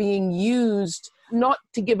moment is being used not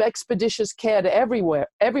to give expeditious care to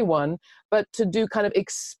everyone, but to do kind of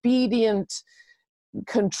expedient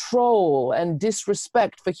control and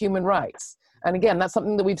disrespect for human rights. And again, that's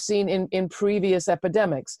something that we've seen in previous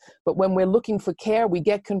epidemics. But when we're looking for care, we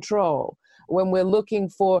get control. When we're looking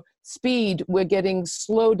for speed, we're getting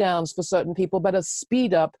slowdowns for certain people, but a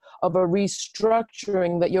speed up of a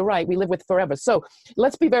restructuring that, you're right, we live with forever. So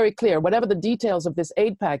let's be very clear. Whatever the details of this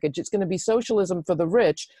aid package, it's going to be socialism for the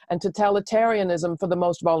rich and totalitarianism for the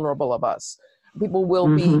most vulnerable of us. People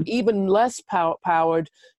will be even less powered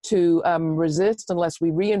to resist unless we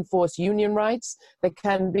reinforce union rights. There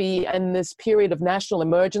can be, in this period of national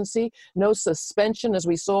emergency, no suspension, as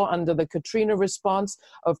we saw under the Katrina response,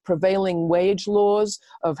 of prevailing wage laws,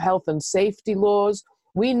 of health and safety laws.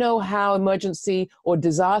 We know how emergency or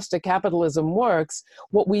disaster capitalism works.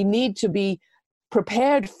 What we need to be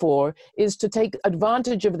prepared for is to take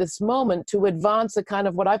advantage of this moment to advance a kind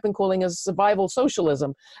of what I've been calling as survival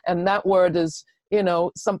socialism. And that word is,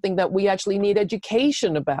 something that we actually need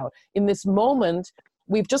education about. In this moment,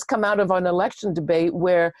 we've just come out of an election debate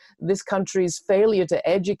where this country's failure to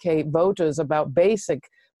educate voters about basic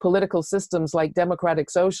political systems like democratic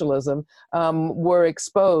socialism were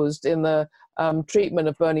exposed in the treatment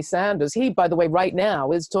of Bernie Sanders. He, by the way, right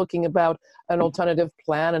now is talking about an alternative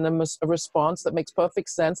plan and a response that makes perfect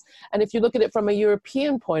sense. And if you look at it from a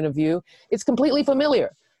European point of view, it's completely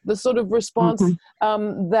familiar. The sort of response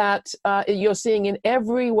that you're seeing in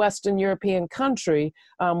every Western European country,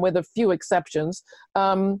 with a few exceptions,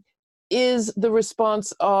 is the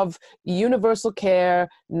response of universal care,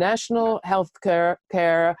 national health care,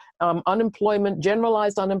 unemployment,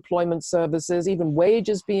 generalized unemployment services, even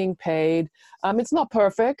wages being paid. It's not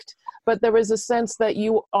perfect, but there is a sense that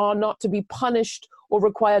you are not to be punished or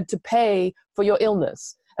required to pay for your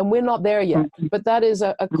illness. And we're not there yet. But that is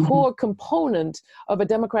a core component of a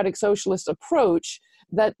democratic socialist approach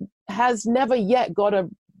that has never yet got a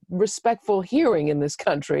respectful hearing in this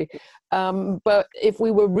country. But if we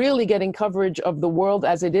were really getting coverage of the world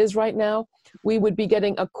as it is right now, we would be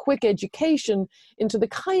getting a quick education into the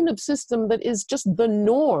kind of system that is just the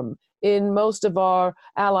norm in most of our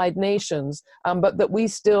allied nations, but that we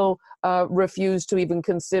still refuse to even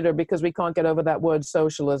consider because we can't get over that word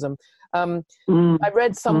socialism. I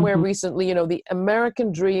read somewhere recently, the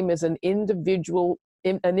American dream is an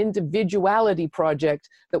individuality project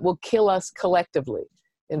that will kill us collectively.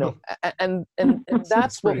 And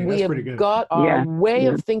that's what we have got. Our way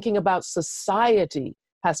of thinking about society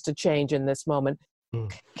has to change in this moment.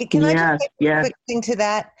 Can I just say a quick thing to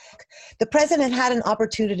that? The president had an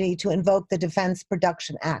opportunity to invoke the Defense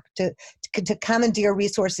Production Act to commandeer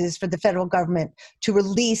resources for the federal government to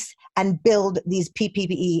release and build these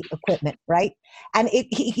PPE equipment, right? And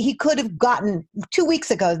he could have gotten 2 weeks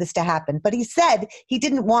ago this to happen, but he said he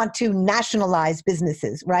didn't want to nationalize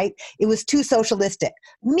businesses, right? It was too socialistic.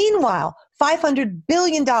 Meanwhile, $500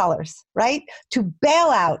 billion, right, to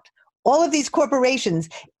bail out all of these corporations.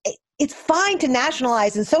 It's fine to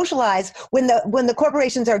nationalize and socialize when the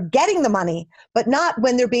corporations are getting the money, but not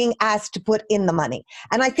when they're being asked to put in the money.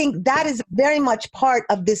 And I think that is very much part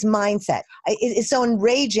of this mindset. It is so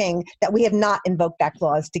enraging that we have not invoked that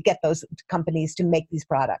clause to get those companies to make these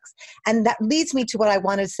products. And that leads me to what I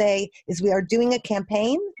want to say is we are doing a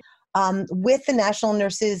campaign with the National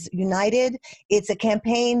Nurses United. It's a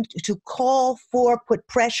campaign to put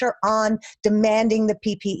pressure on demanding the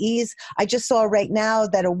PPEs. I just saw right now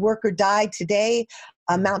that a worker died today,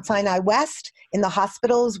 Mount Sinai West, in the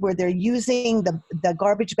hospitals where they're using the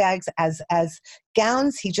garbage bags as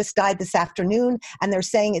gowns. He just died this afternoon, and they're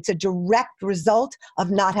saying it's a direct result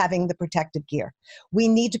of not having the protective gear. We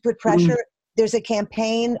need to put pressure. There's a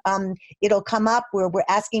campaign, it'll come up where we're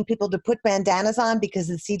asking people to put bandanas on because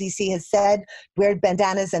the CDC has said wear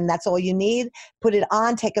bandanas and that's all you need. Put it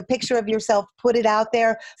on, take a picture of yourself, put it out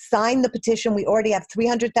there, sign the petition. We already have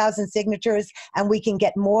 300,000 signatures and we can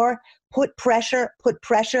get more. Put pressure.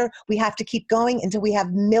 We have to keep going until we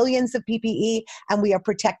have millions of PPE and we are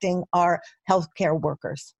protecting our healthcare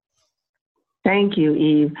workers. Thank you,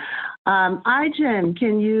 Eve. Ai-jen,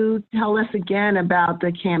 can you tell us again about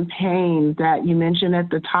the campaign that you mentioned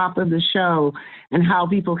at the top of the show and how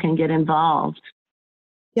people can get involved?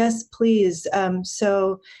 Yes, please.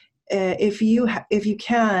 If you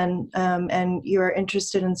can, and you are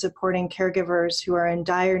interested in supporting caregivers who are in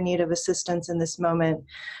dire need of assistance in this moment,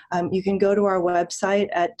 you can go to our website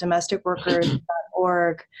at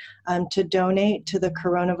domesticworkers.org to donate to the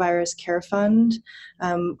Coronavirus Care Fund.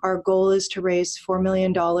 Our goal is to raise $4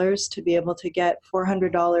 million to be able to get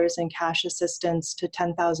 $400 in cash assistance to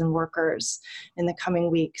 10,000 workers in the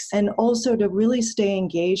coming weeks, and also to really stay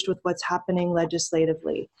engaged with what's happening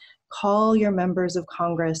legislatively. Call your members of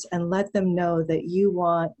Congress and let them know that you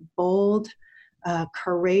want bold,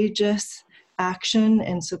 courageous action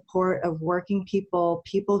in support of working people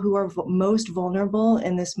who are most vulnerable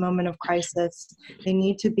in this moment of crisis. They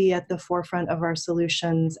need to be at the forefront of our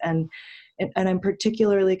solutions. And I'm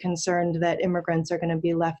particularly concerned that immigrants are going to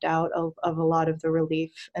be left out of a lot of the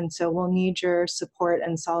relief. And so we'll need your support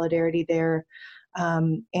and solidarity there.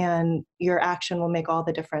 And your action will make all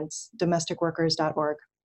the difference. Domesticworkers.org.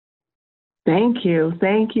 Thank you.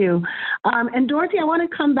 And Dorothy, I want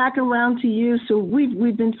to come back around to you. So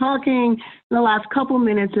we've been talking in the last couple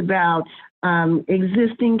minutes about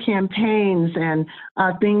existing campaigns and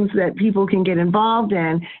things that people can get involved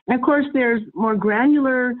in. And of course, there's more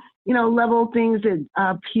granular level things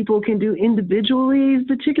that people can do individually,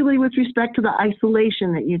 particularly with respect to the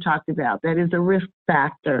isolation that you talked about, that is a risk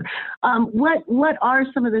factor. What are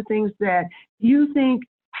some of the things that you think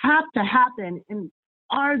have to happen, and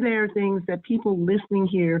are there things that people listening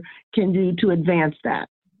here can do to advance that?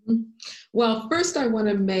 Well, first I want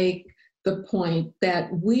to make the point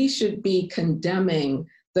that we should be condemning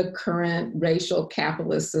the current racial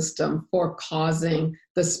capitalist system for causing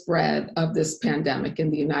the spread of this pandemic in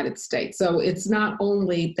the United States. So it's not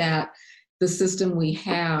only that the system we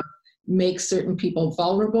have makes certain people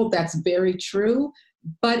vulnerable, that's very true,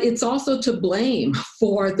 but it's also to blame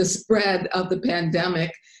for the spread of the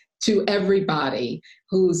pandemic to everybody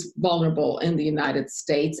who's vulnerable in the United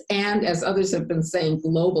States, and as others have been saying,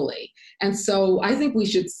 globally. And so I think we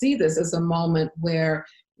should see this as a moment where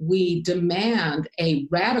we demand a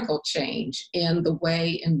radical change in the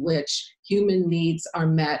way in which human needs are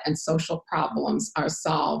met and social problems are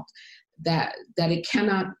solved, that it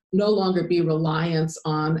cannot no longer be reliance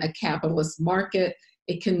on a capitalist market.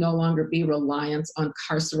 It can no longer be reliance on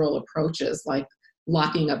carceral approaches like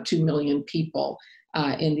locking up 2 million people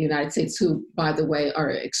in the United States, who, by the way,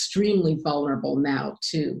 are extremely vulnerable now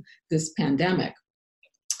to this pandemic.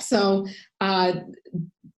 So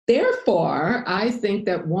therefore, I think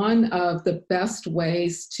that one of the best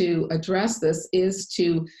ways to address this is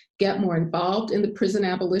to get more involved in the prison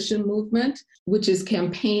abolition movement, which is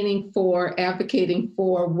campaigning for, advocating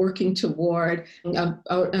for, working toward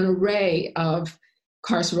an array of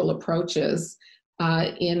carceral approaches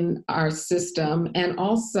in our system, and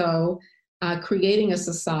also creating a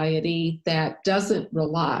society that doesn't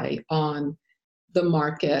rely on the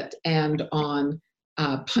market and on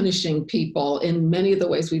punishing people in many of the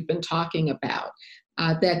ways we've been talking about,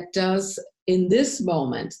 that does, in this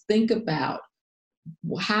moment, think about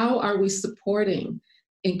how are we supporting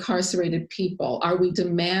incarcerated people? Are we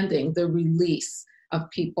demanding the release of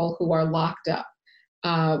people who are locked up?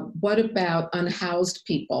 What about unhoused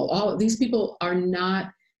people? All of these people are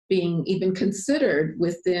not being even considered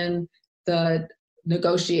within the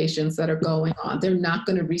negotiations that are going on. They're not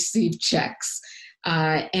going to receive checks.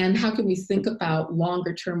 And how can we think about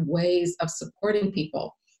longer term ways of supporting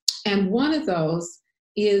people? And one of those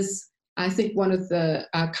is, I think one of the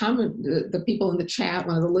the people in the chat,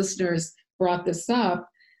 one of the listeners brought this up,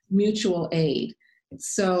 mutual aid.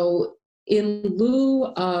 So in lieu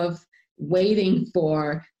of waiting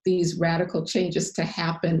for these radical changes to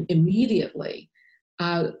happen immediately,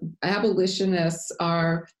 abolitionists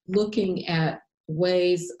are looking at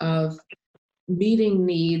ways of meeting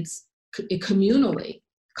needs communally,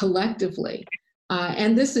 collectively.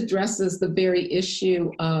 And this addresses the very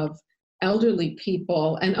issue of elderly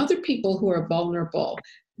people and other people who are vulnerable,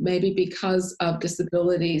 maybe because of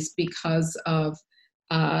disabilities, because of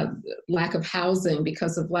lack of housing,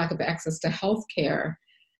 because of lack of access to health care,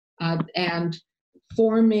 and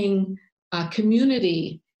forming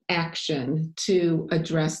community action to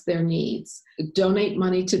address their needs. Donate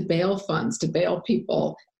money to bail funds, to bail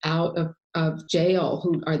people out of jail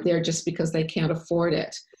who are there just because they can't afford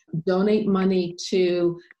it. Donate money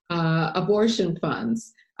to abortion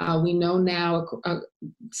funds. We know now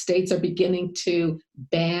states are beginning to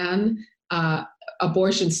ban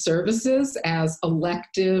abortion services as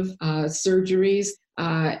elective surgeries,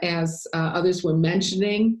 as others were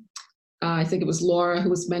mentioning. I think it was Laura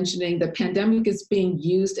who was mentioning the pandemic is being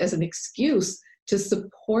used as an excuse to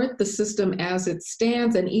support the system as it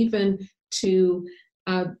stands, and even to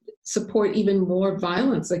support even more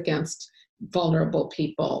violence against vulnerable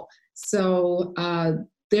people. So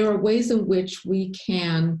there are ways in which we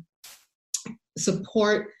can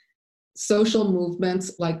support social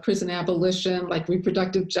movements like prison abolition, like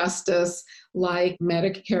reproductive justice, like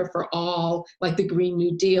Medicare for all, like the Green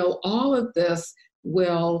New Deal. All of this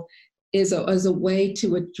is a way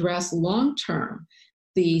to address long-term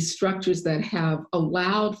the structures that have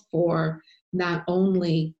allowed for not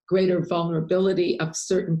only greater vulnerability of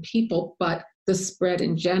certain people, but the spread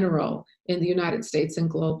in general in the United States and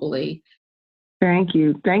globally. Thank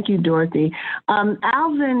you. Thank you, Dorothy.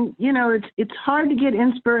 Alvin, it's hard to get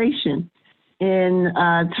inspiration in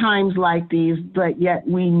times like these, but yet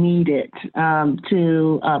we need it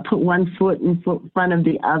to put one foot in front of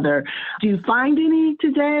the other. Do you find any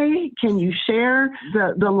today? Can you share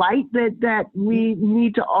the light that we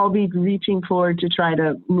need to all be reaching for to try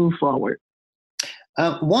to move forward?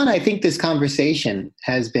 One, I think this conversation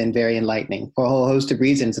has been very enlightening for a whole host of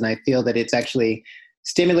reasons, and I feel that it's actually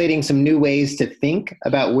stimulating some new ways to think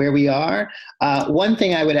about where we are. One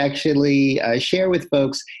thing I would actually share with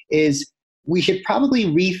folks is we should probably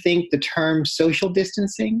rethink the term social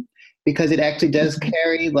distancing. because it actually does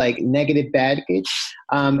carry like negative baggage.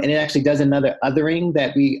 And it actually does another othering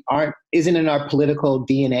that isn't in our political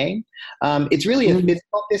DNA. It's really a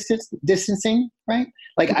physical distancing, right?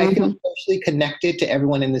 Like I feel socially connected to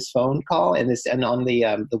everyone in this phone call and on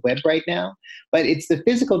the web right now, but it's the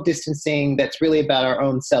physical distancing that's really about our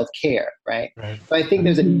own self-care, right? So I think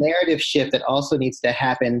there's a narrative shift that also needs to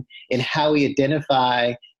happen in how we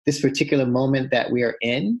identify this particular moment that we are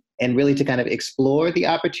in, and really to kind of explore the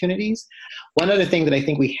opportunities. One other thing that I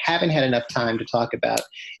think we haven't had enough time to talk about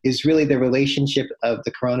is really the relationship of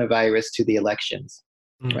the coronavirus to the elections,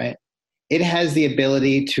 right? It has the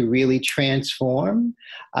ability to really transform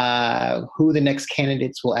who the next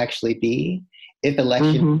candidates will actually be, if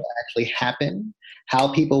elections will actually happen,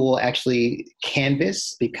 how people will actually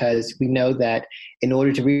canvass, because we know that in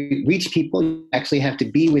order to reach people, you actually have to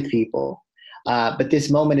be with people. But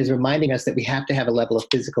this moment is reminding us that we have to have a level of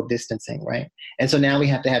physical distancing, right? And so now we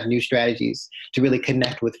have to have new strategies to really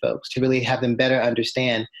connect with folks, to really have them better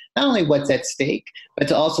understand not only what's at stake, but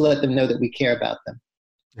to also let them know that we care about them.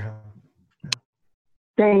 Yeah.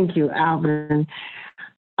 Thank you, Alvin.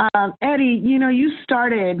 Eddie, you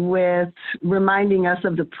started with reminding us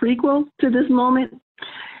of the prequel to this moment.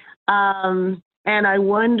 And I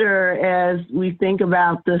wonder, as we think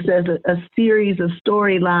about this as a series of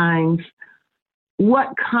storylines,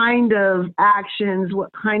 what kind of actions,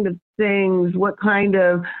 what kind of things, what kind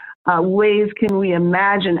of ways can we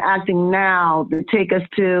imagine acting now to take us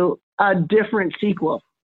to a different sequel,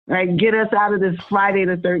 right? Get us out of this Friday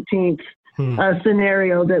the 13th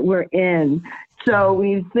scenario that we're in. So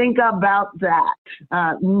we think about that.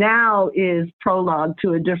 Now is prologue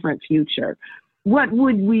to a different future. What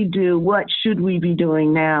would we do? What should we be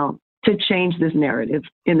doing now to change this narrative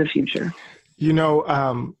in the future?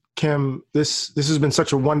 Kim, this has been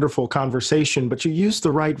such a wonderful conversation, but you used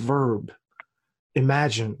the right verb,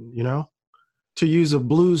 imagine, to use a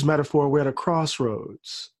blues metaphor, we're at a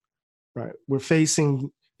crossroads, right? We're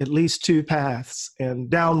facing at least two paths, and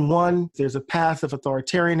down one, there's a path of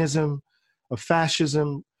authoritarianism, of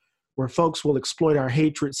fascism, where folks will exploit our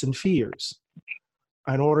hatreds and fears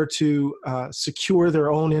in order to secure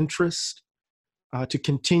their own interest, to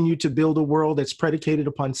continue to build a world that's predicated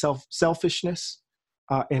upon selfishness,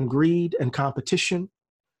 and greed and competition,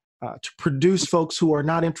 to produce folks who are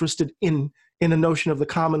not interested in a notion of the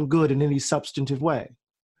common good in any substantive way.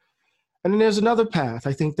 And then there's another path,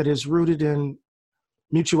 I think, that is rooted in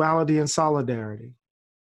mutuality and solidarity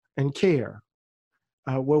and care,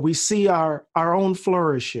 where we see our own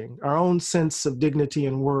flourishing, our own sense of dignity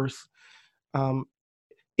and worth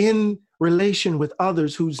in relation with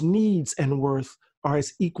others whose needs and worth are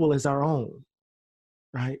as equal as our own.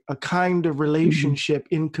 Right? A kind of relationship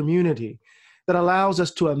in community that allows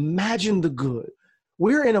us to imagine the good.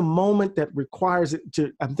 We're in a moment that requires it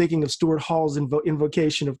to, I'm thinking of Stuart Hall's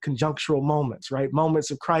invocation of conjunctural moments, right?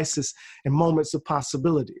 Moments of crisis and moments of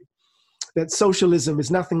possibility. That socialism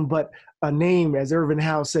is nothing but a name, as Irving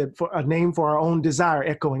Howe said, for a name for our own desire,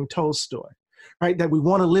 echoing Tolstoy, right? That we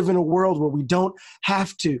want to live in a world where we don't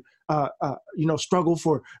have to, struggle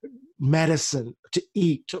for medicine, to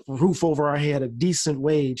eat, a roof over our head, a decent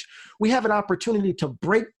wage. We have an opportunity to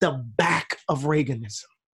break the back of Reaganism.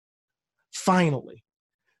 Finally,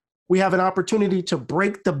 we have an opportunity to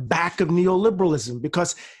break the back of neoliberalism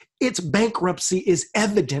because its bankruptcy is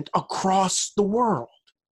evident across the world.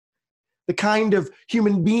 The kind of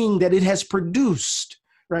human being that it has produced,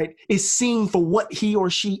 right, is seen for what he or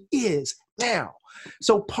she is now.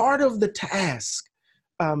 So part of the task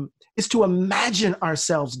is to imagine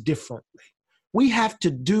ourselves differently. We have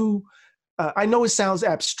to do, I know it sounds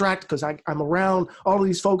abstract because I'm around all of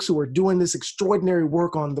these folks who are doing this extraordinary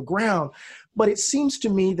work on the ground, but it seems to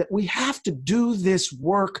me that we have to do this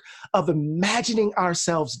work of imagining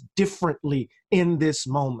ourselves differently in this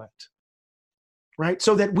moment, right?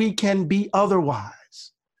 So that we can be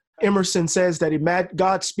otherwise. Emerson says that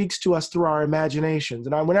God speaks to us through our imaginations.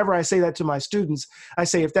 And whenever I say that to my students, I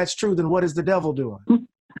say, if that's true, then what is the devil doing?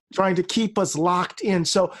 Trying to keep us locked in.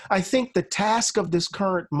 So I think the task of this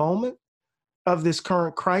current moment, of this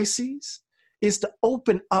current crisis, is to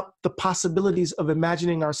open up the possibilities of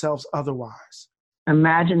imagining ourselves otherwise.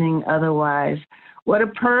 Imagining otherwise. What a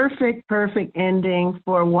perfect ending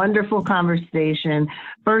for a wonderful conversation.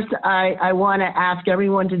 First, I want to ask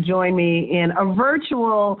everyone to join me in a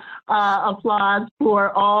virtual applause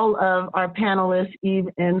for all of our panelists, Eve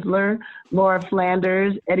Ensler, Laura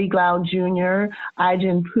Flanders, Eddie Glau Jr.,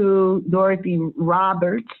 Ai-jen Poo, Dorothy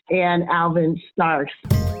Roberts, and Alvin Starks.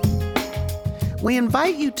 We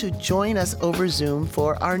invite you to join us over Zoom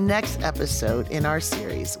for our next episode in our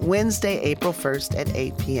series, Wednesday, April 1st at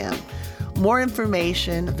 8 p.m. More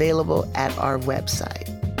information available at our website.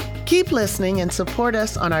 Keep listening and support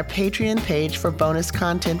us on our Patreon page for bonus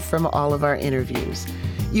content from all of our interviews.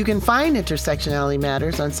 You can find Intersectionality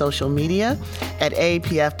Matters on social media at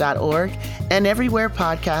aapf.org and everywhere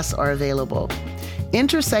podcasts are available.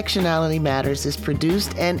 Intersectionality Matters is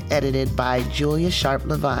produced and edited by Julia Sharp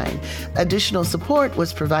Levine. Additional support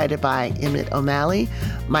was provided by Emmett O'Malley,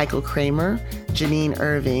 Michael Kramer, Janine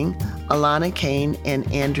Irving, Alana Kane, and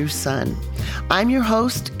Andrew Sun. I'm your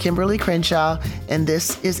host, Kimberly Crenshaw, and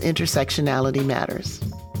this is Intersectionality Matters.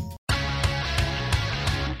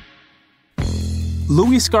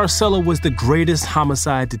 Louis Scarcella was the greatest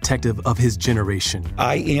homicide detective of his generation.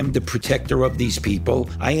 I am the protector of these people.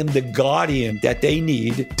 I am the guardian that they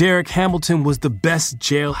need. Derek Hamilton was the best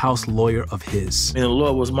jailhouse lawyer of his. And the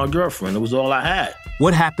law was my girlfriend. It was all I had.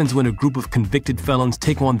 What happens when a group of convicted felons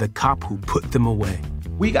take on the cop who put them away?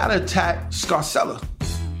 We gotta attack Scarcella.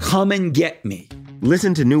 Come and get me.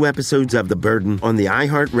 Listen to new episodes of The Burden on the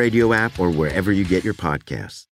iHeartRadio app or wherever you get your podcasts.